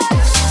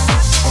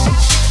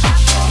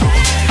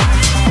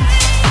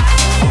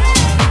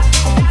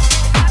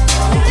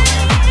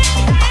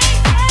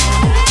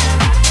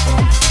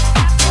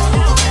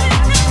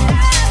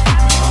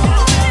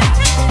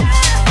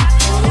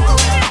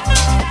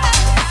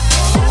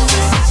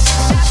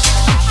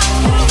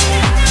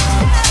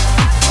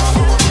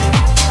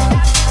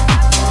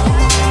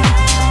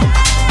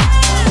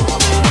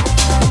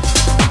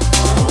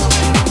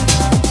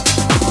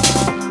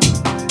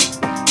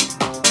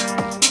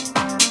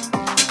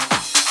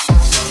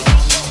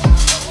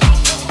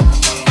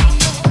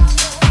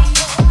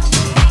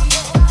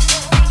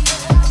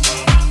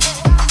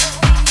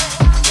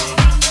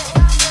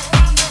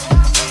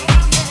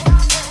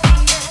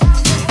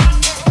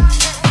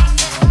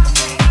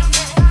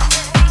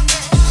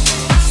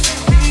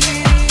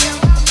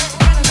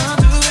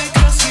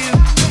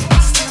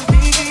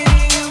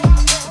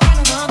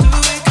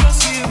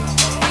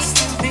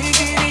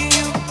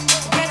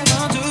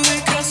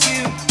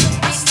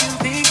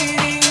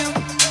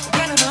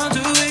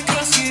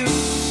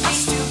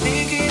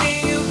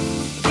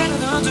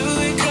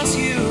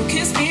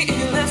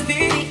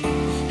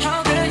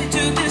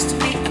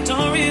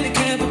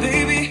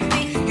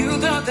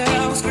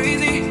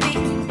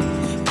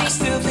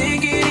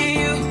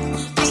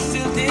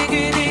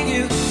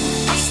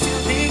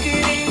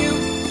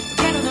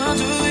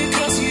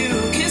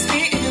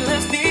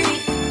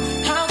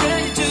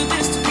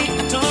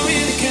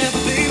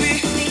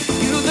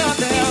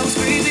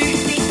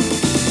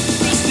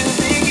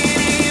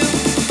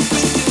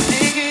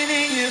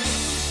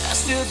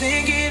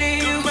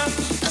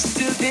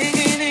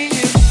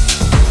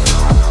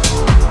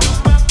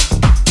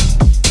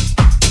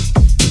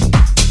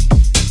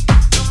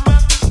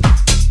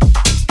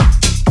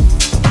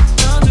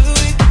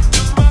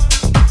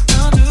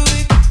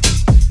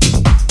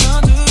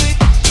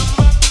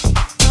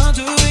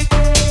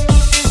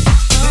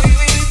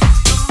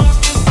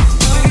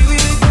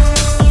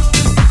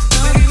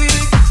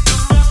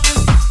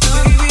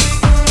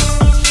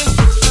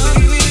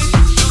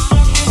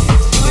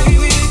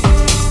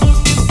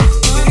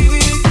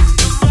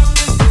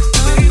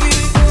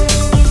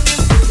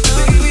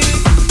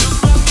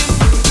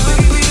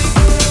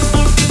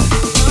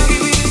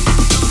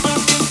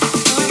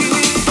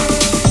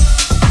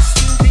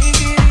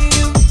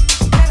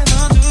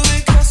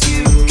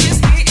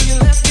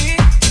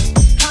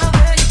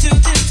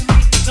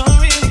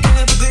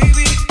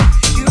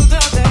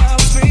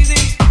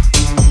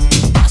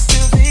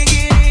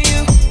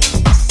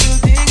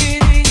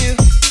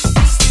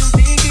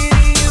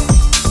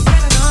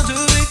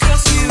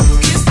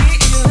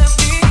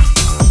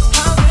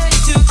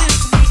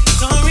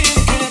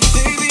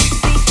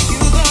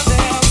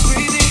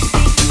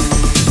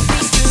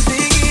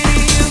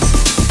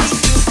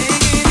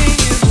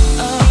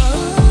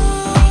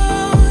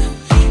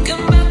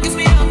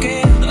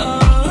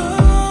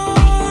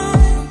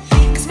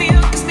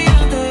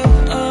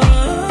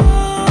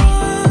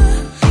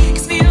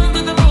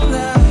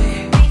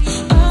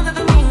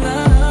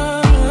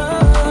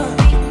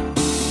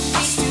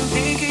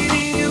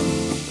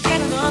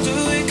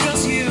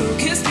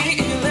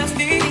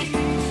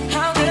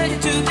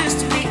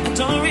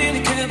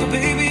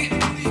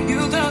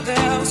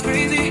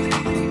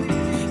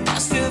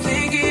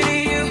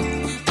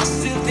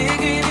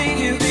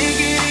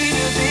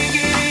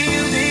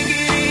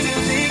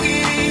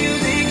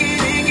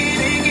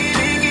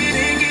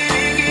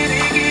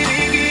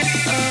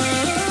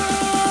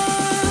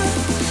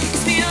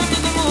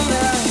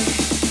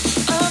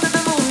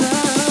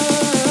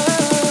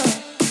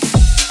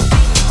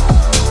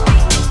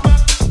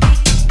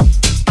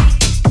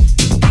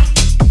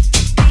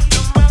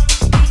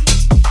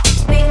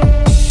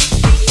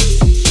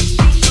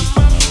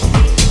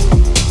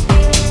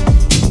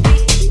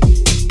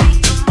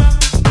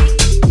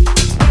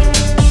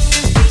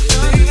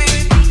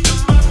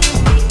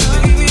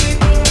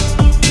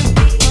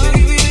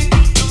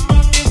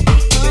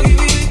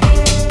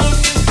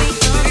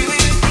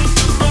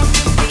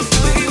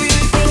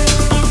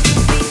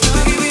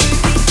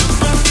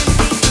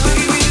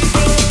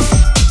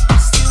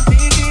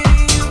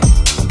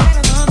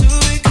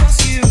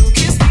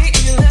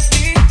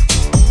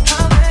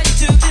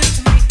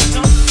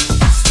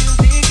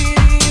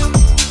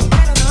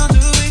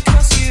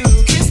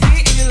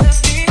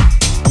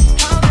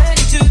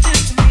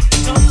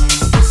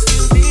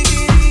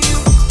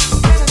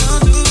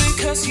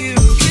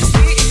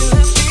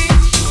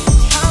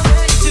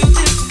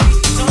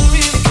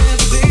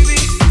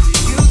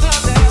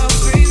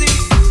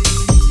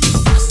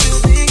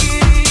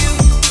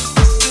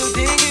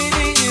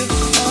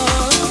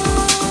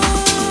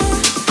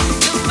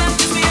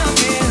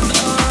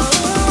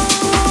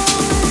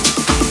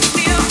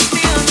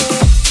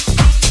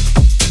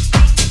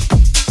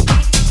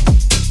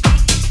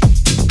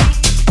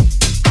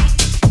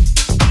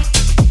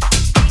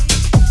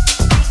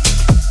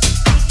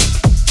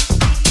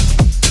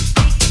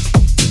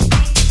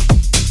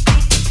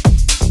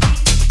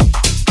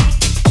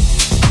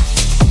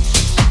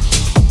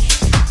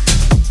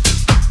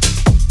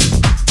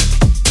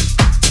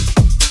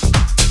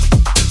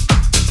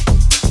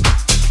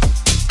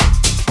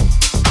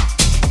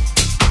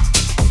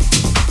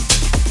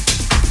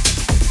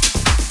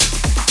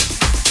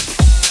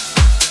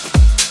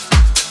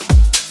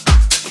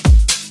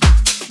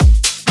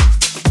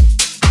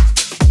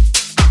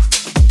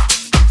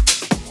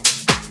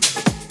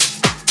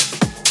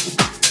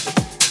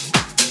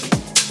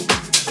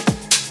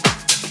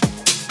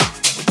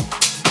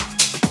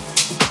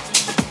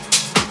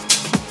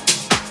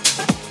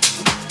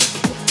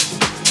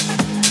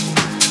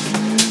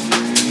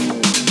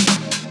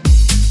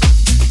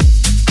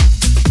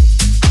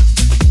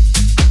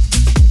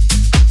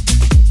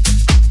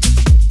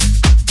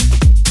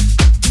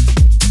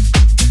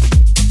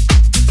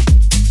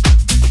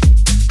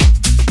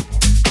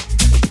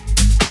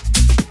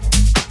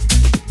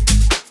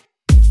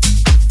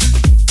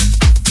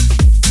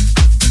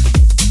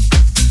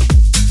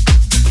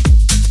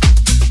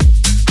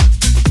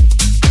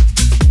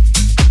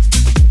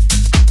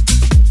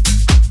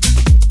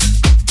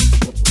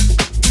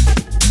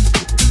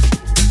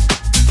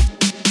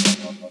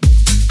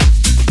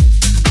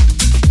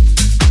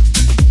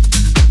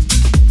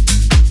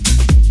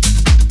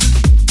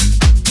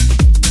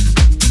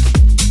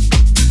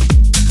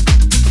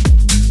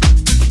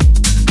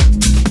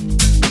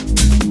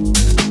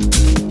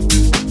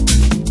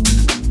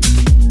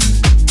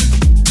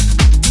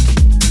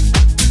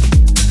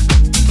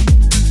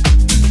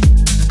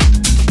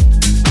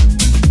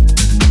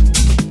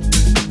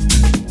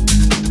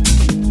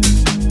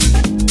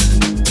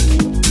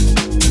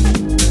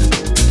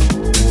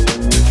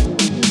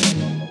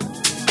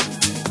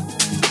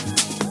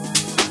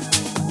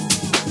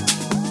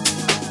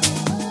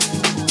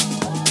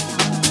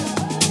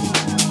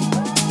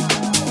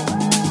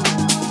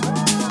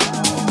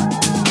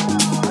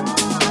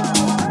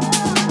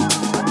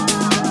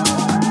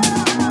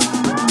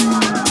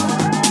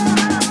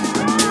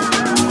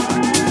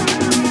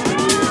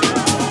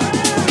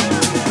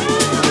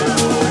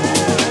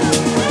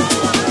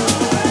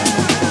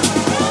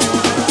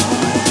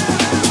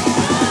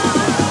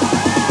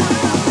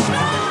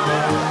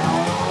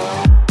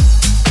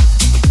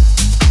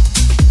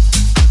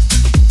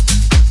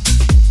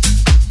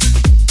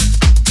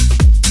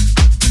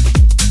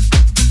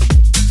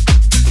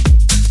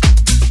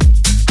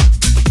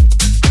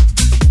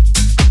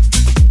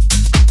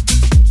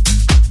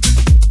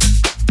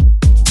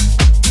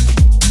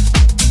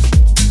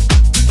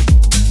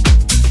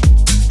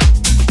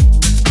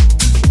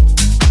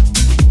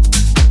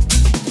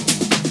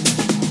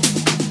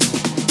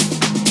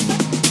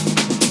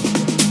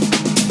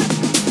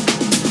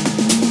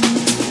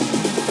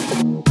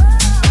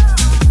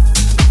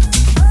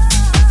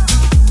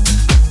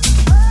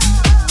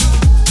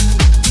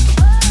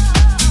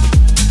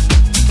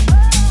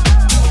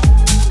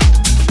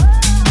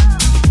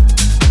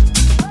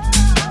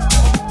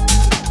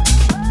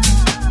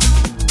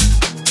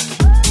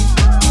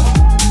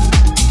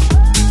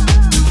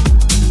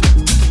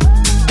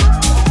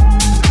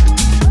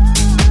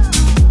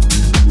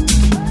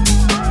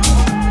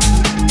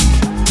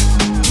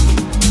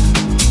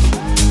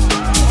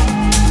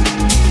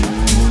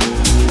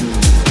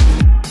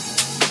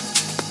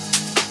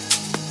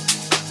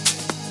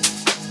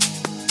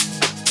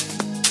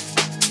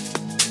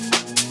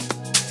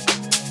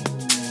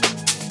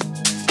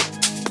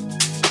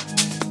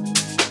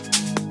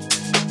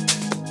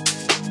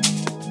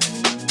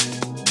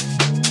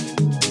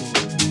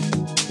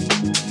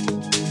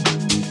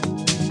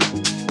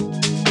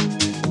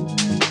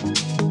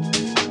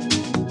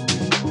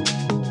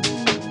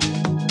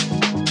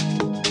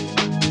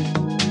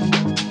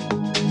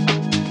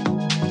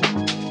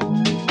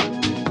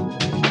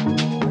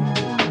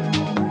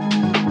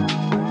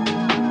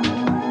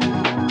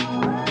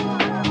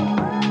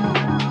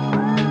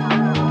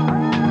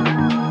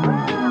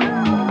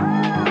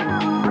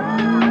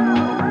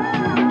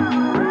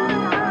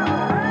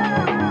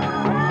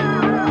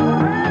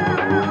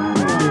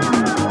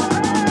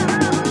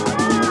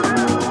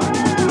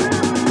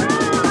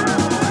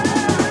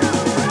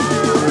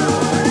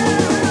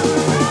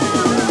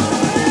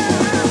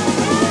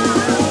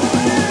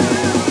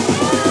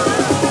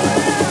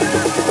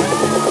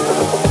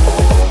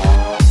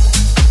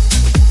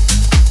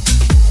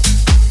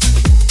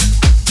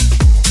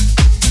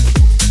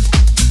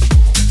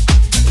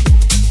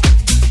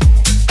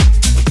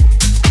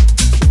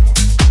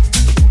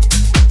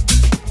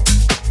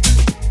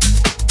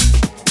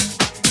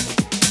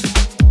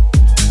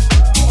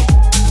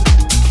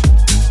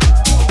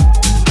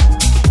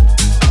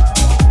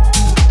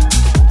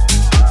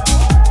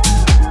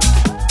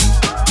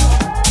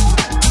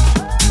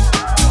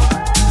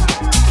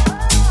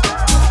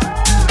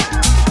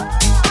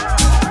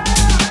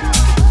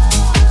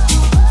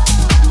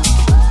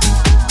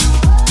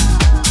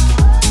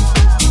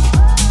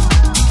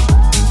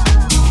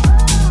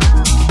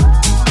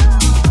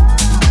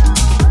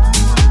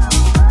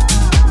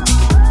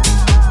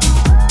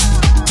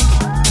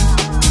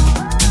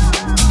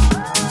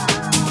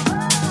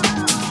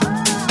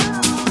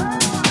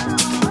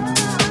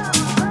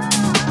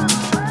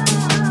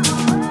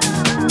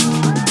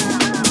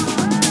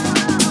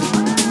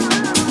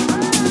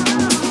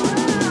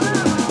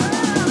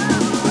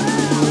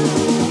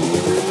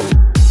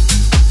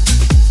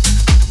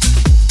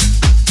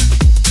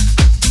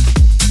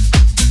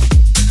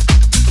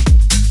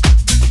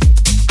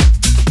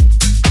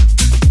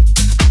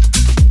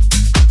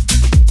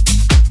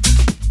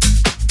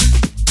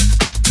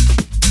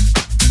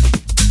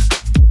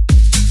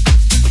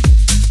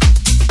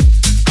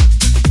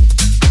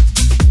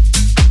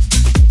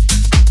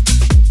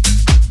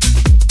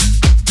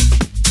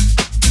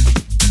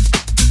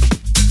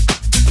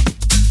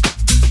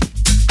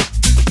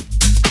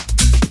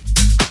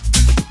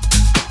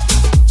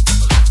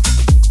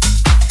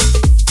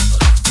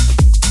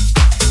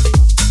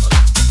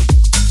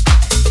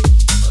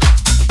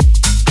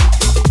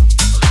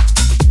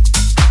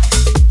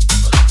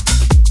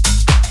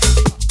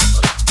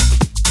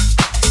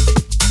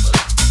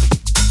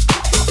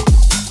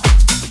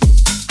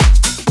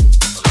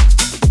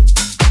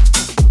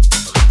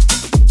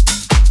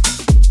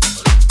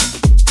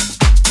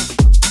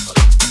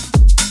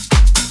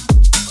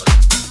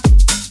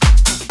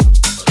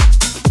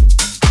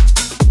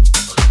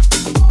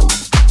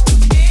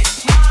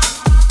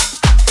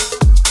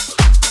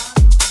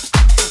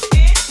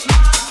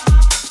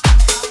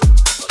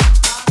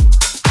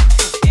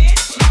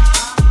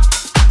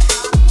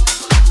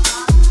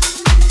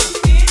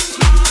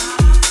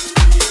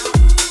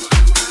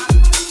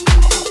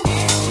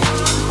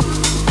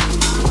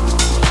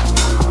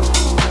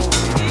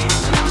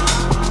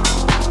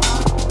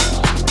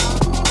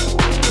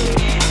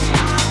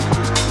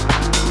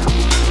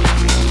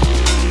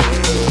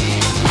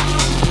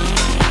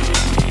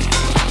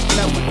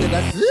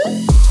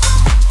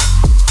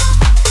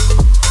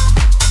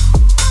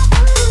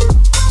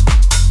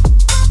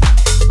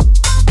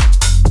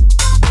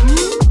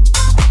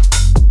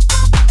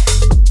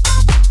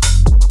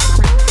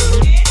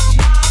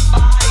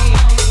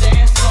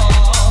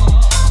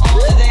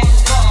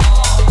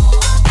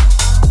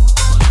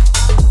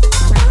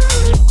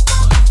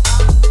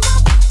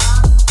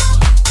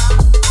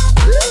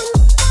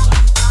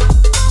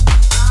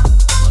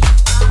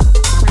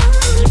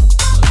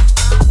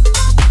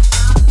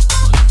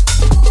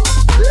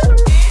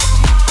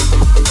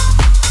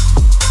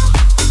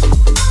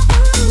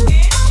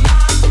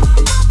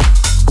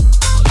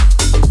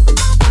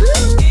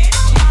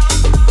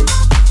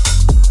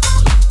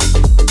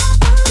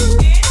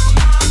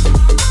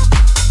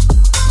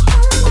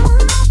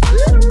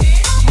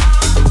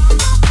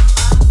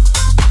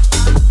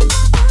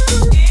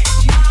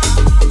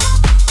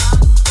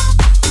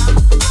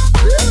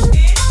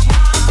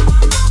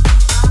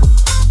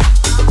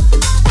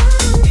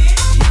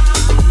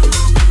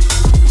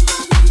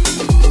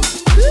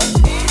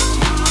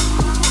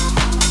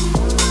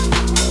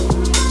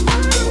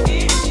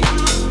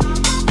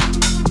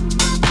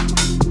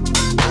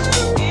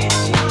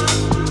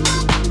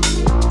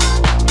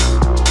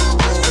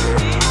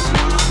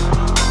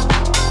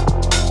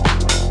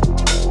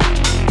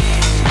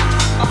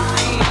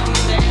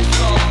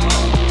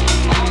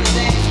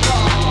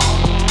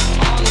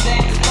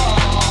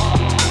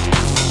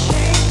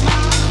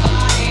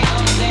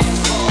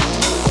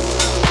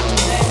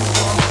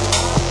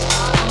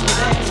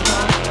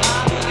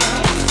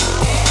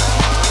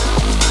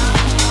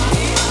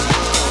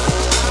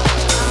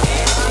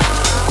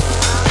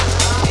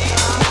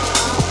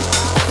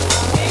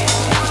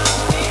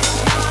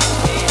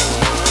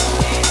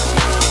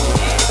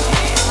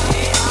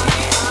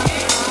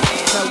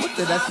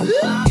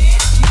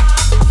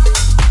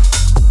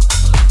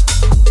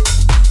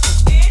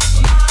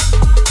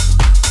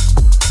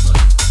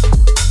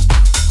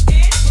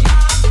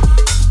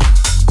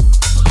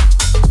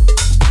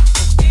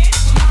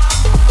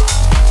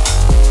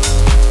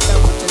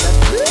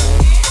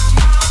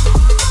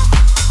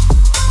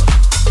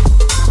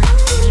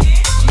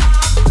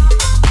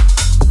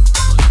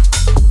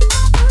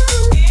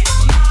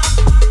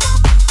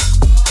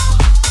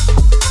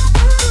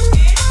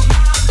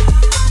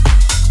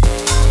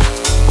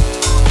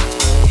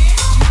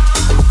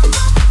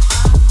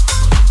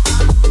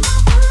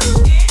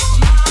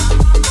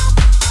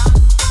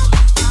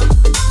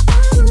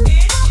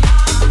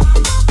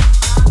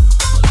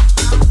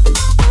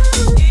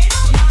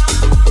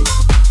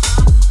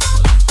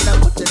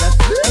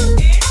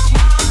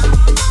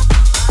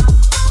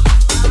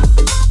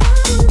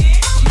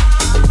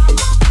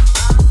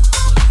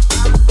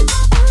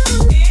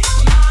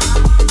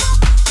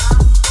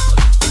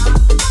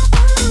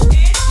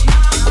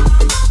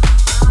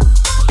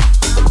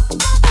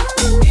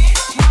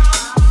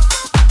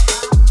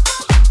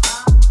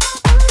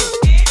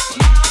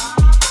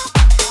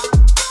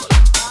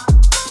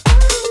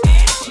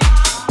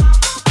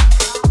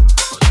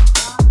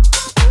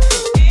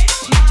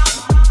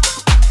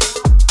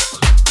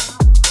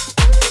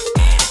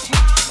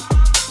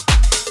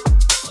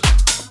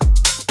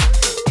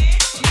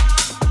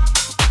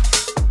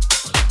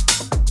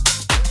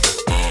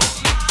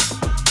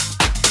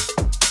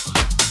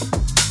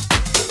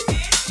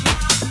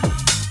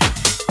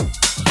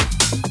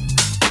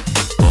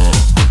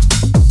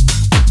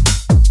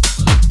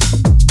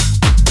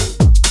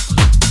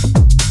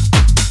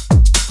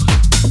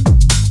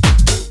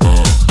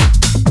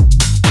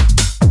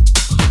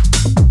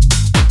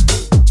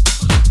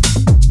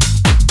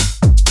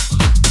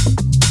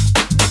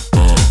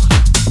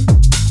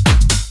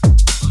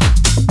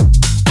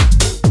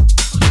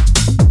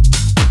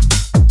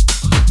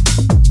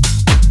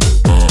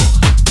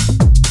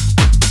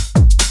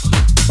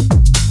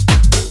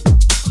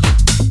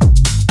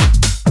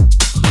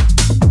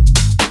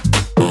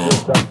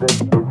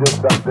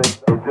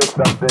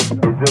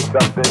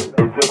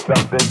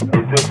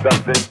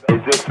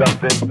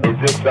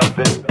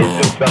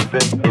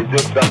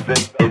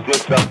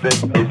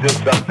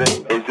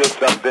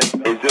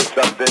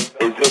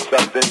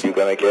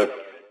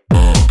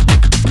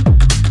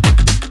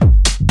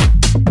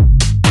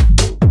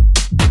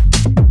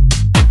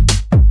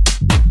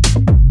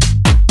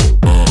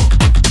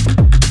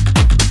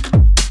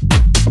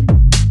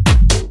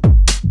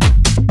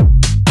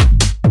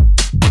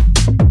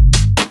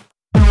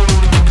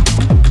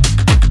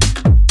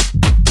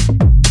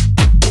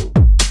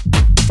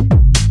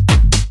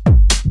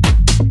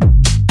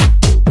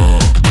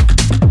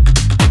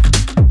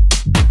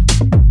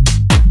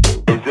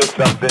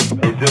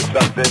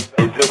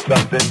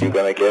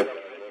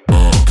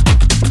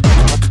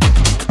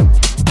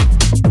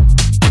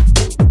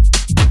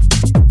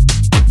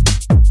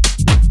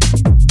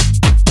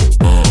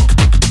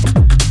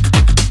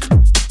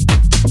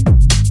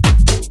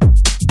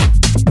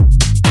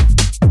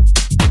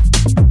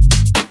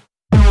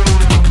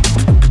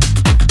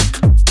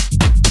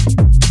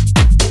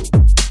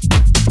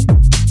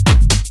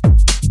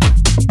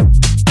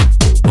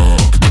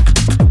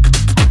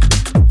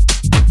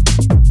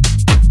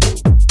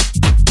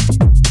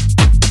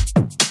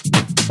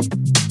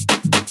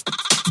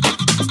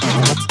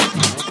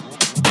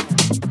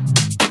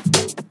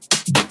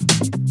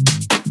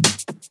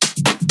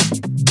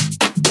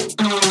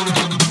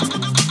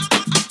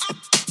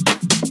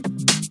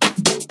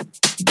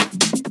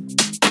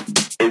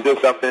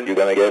 something you're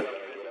gonna get.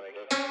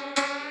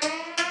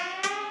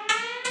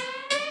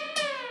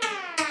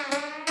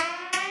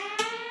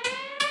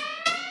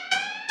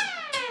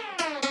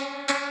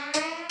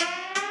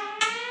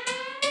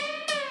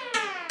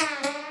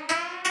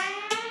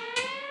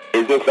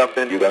 Is there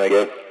something you're gonna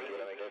get?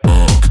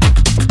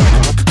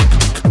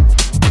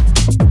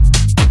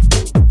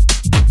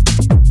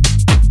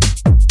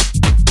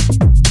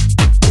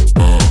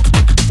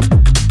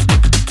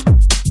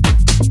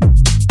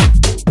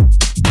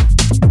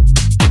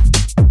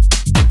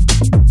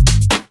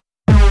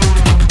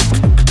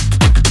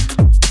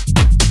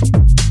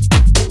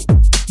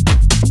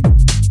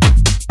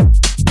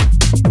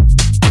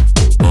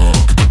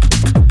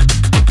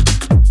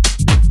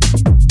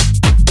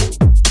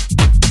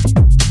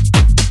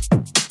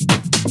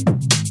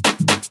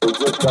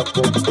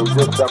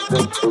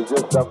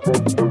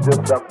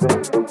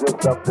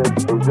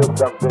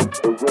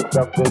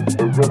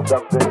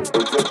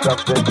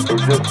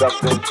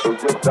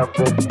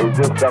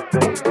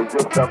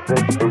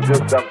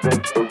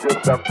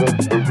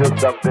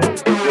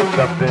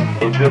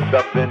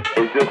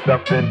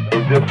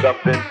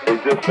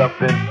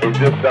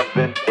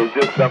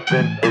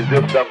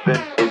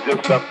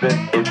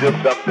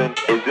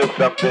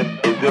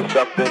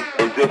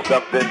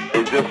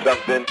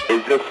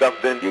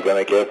 You're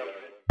gonna get.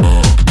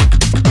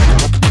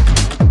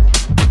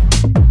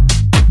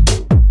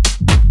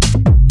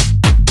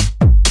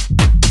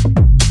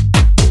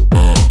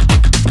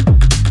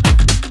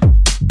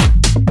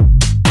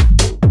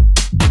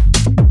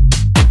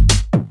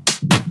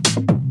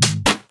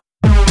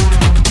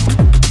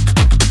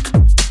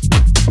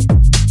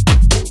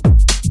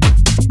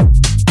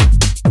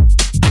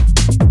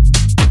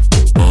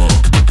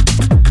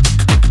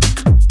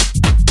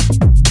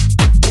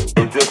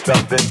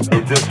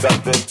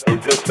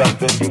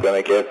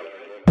 gonna get?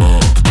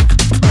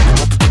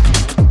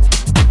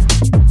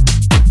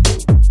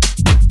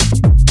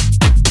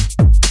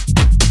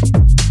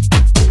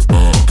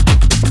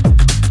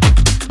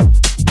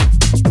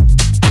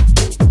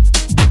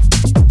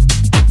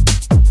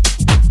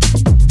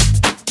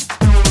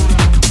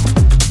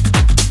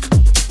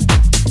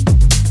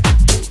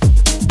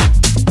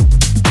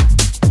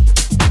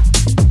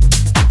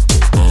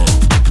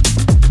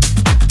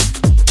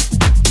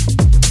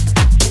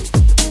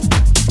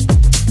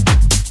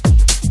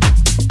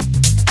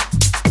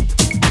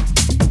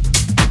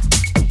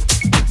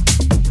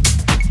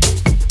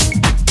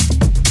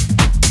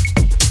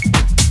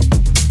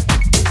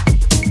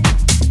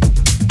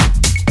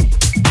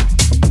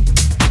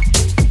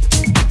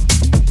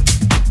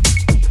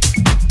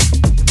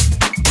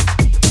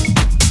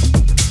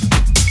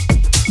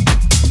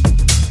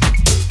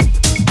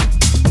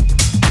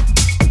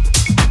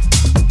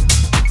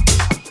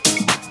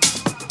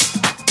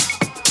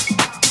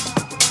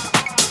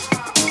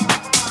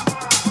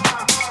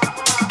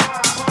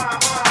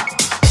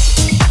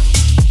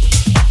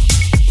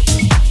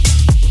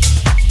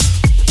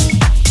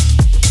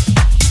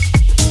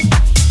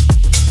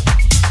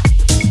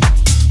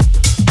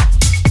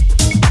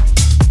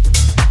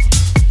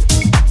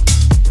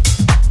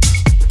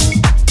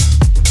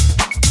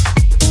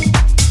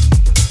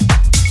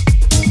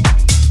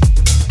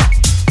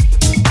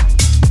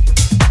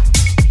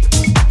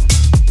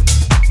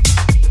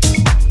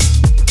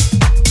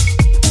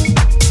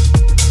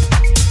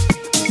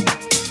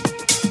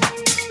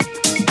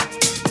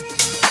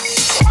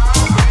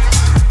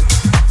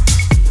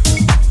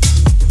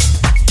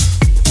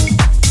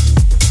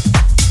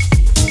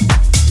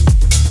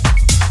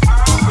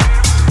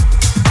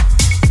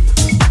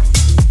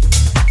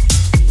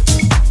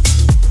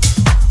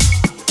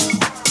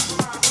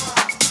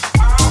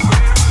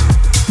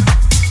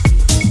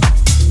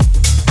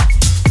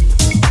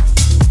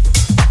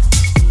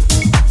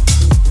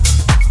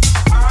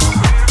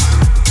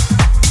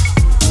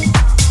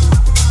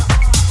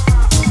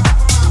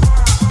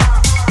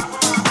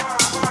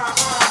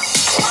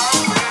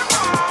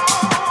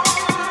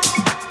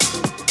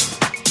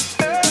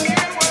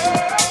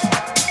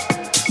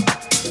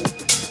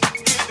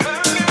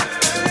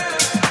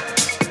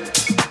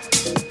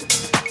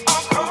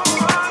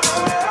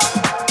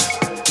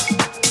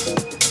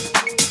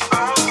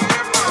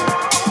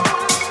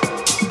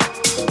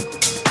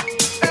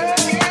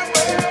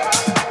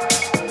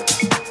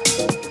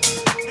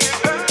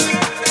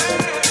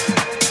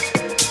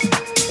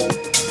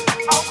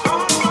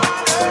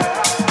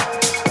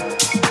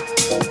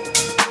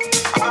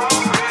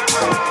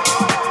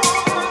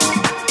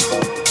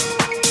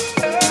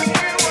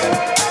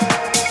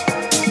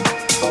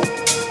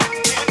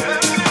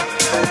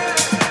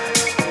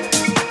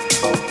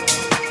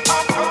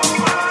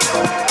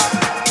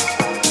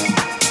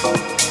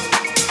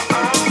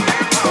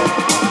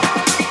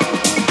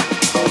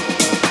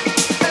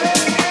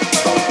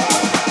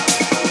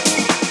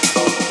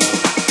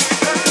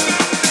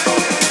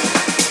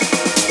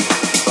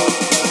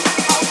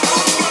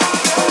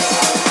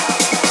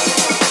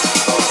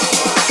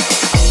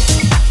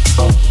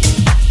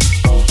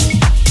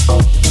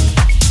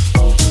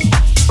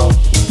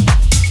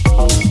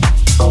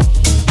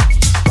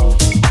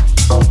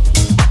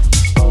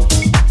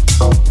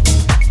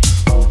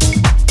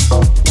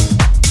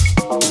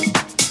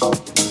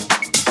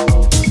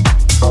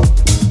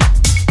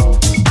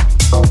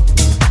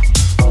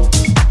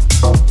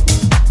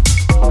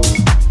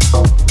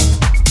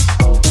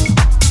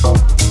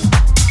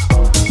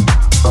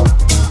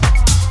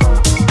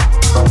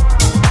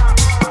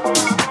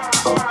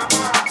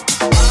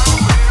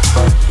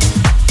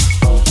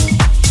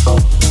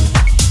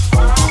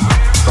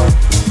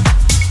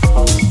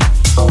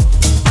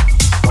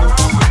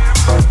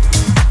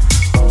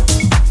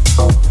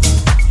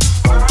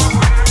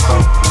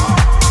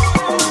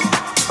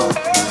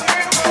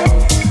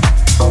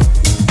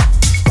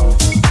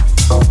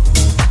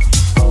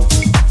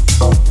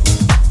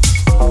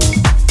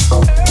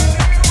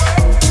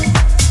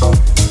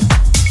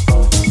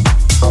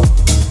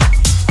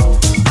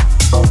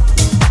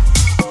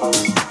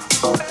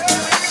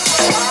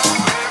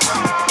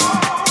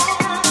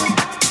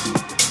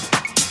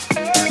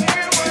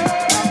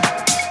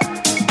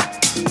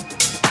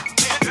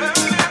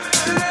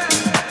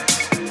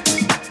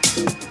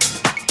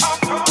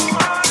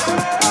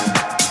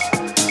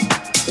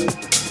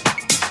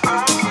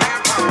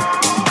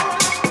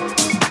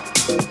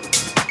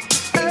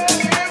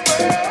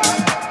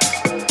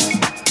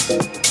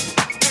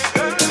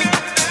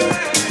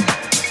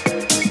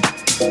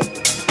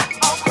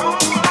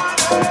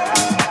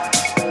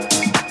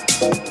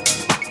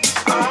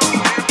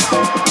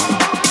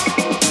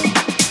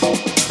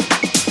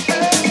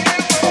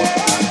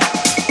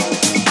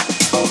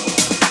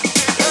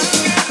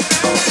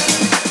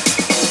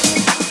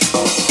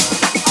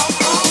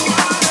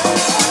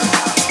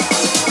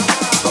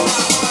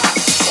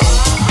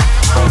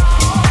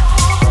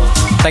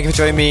 Thank you for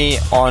joining me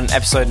on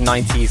episode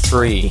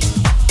 93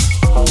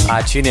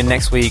 Tune in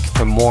next week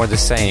for more of the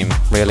same,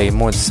 really,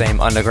 more of the same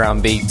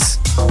underground beats.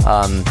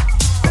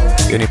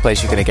 The only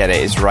place you're going to get it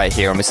is right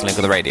here on Missing Link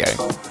on the radio.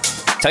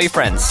 Tell your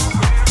friends.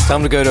 Tell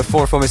them to go to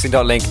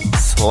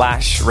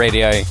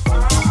 4reformissing.link/radio,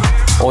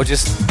 or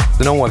just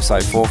the normal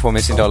website,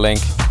 4reformissing.link,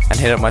 and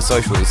hit up my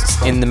socials.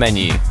 It's in the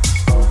menu.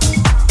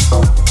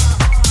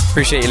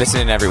 Appreciate you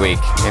listening every week.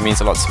 It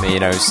means a lot to me. You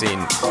know, I've seen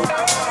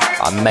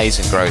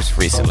amazing growth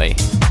recently,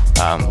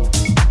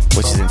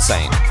 which is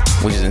insane.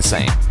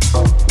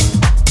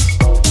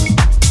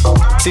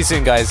 See you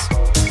soon, guys.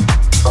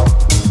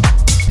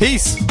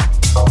 Peace.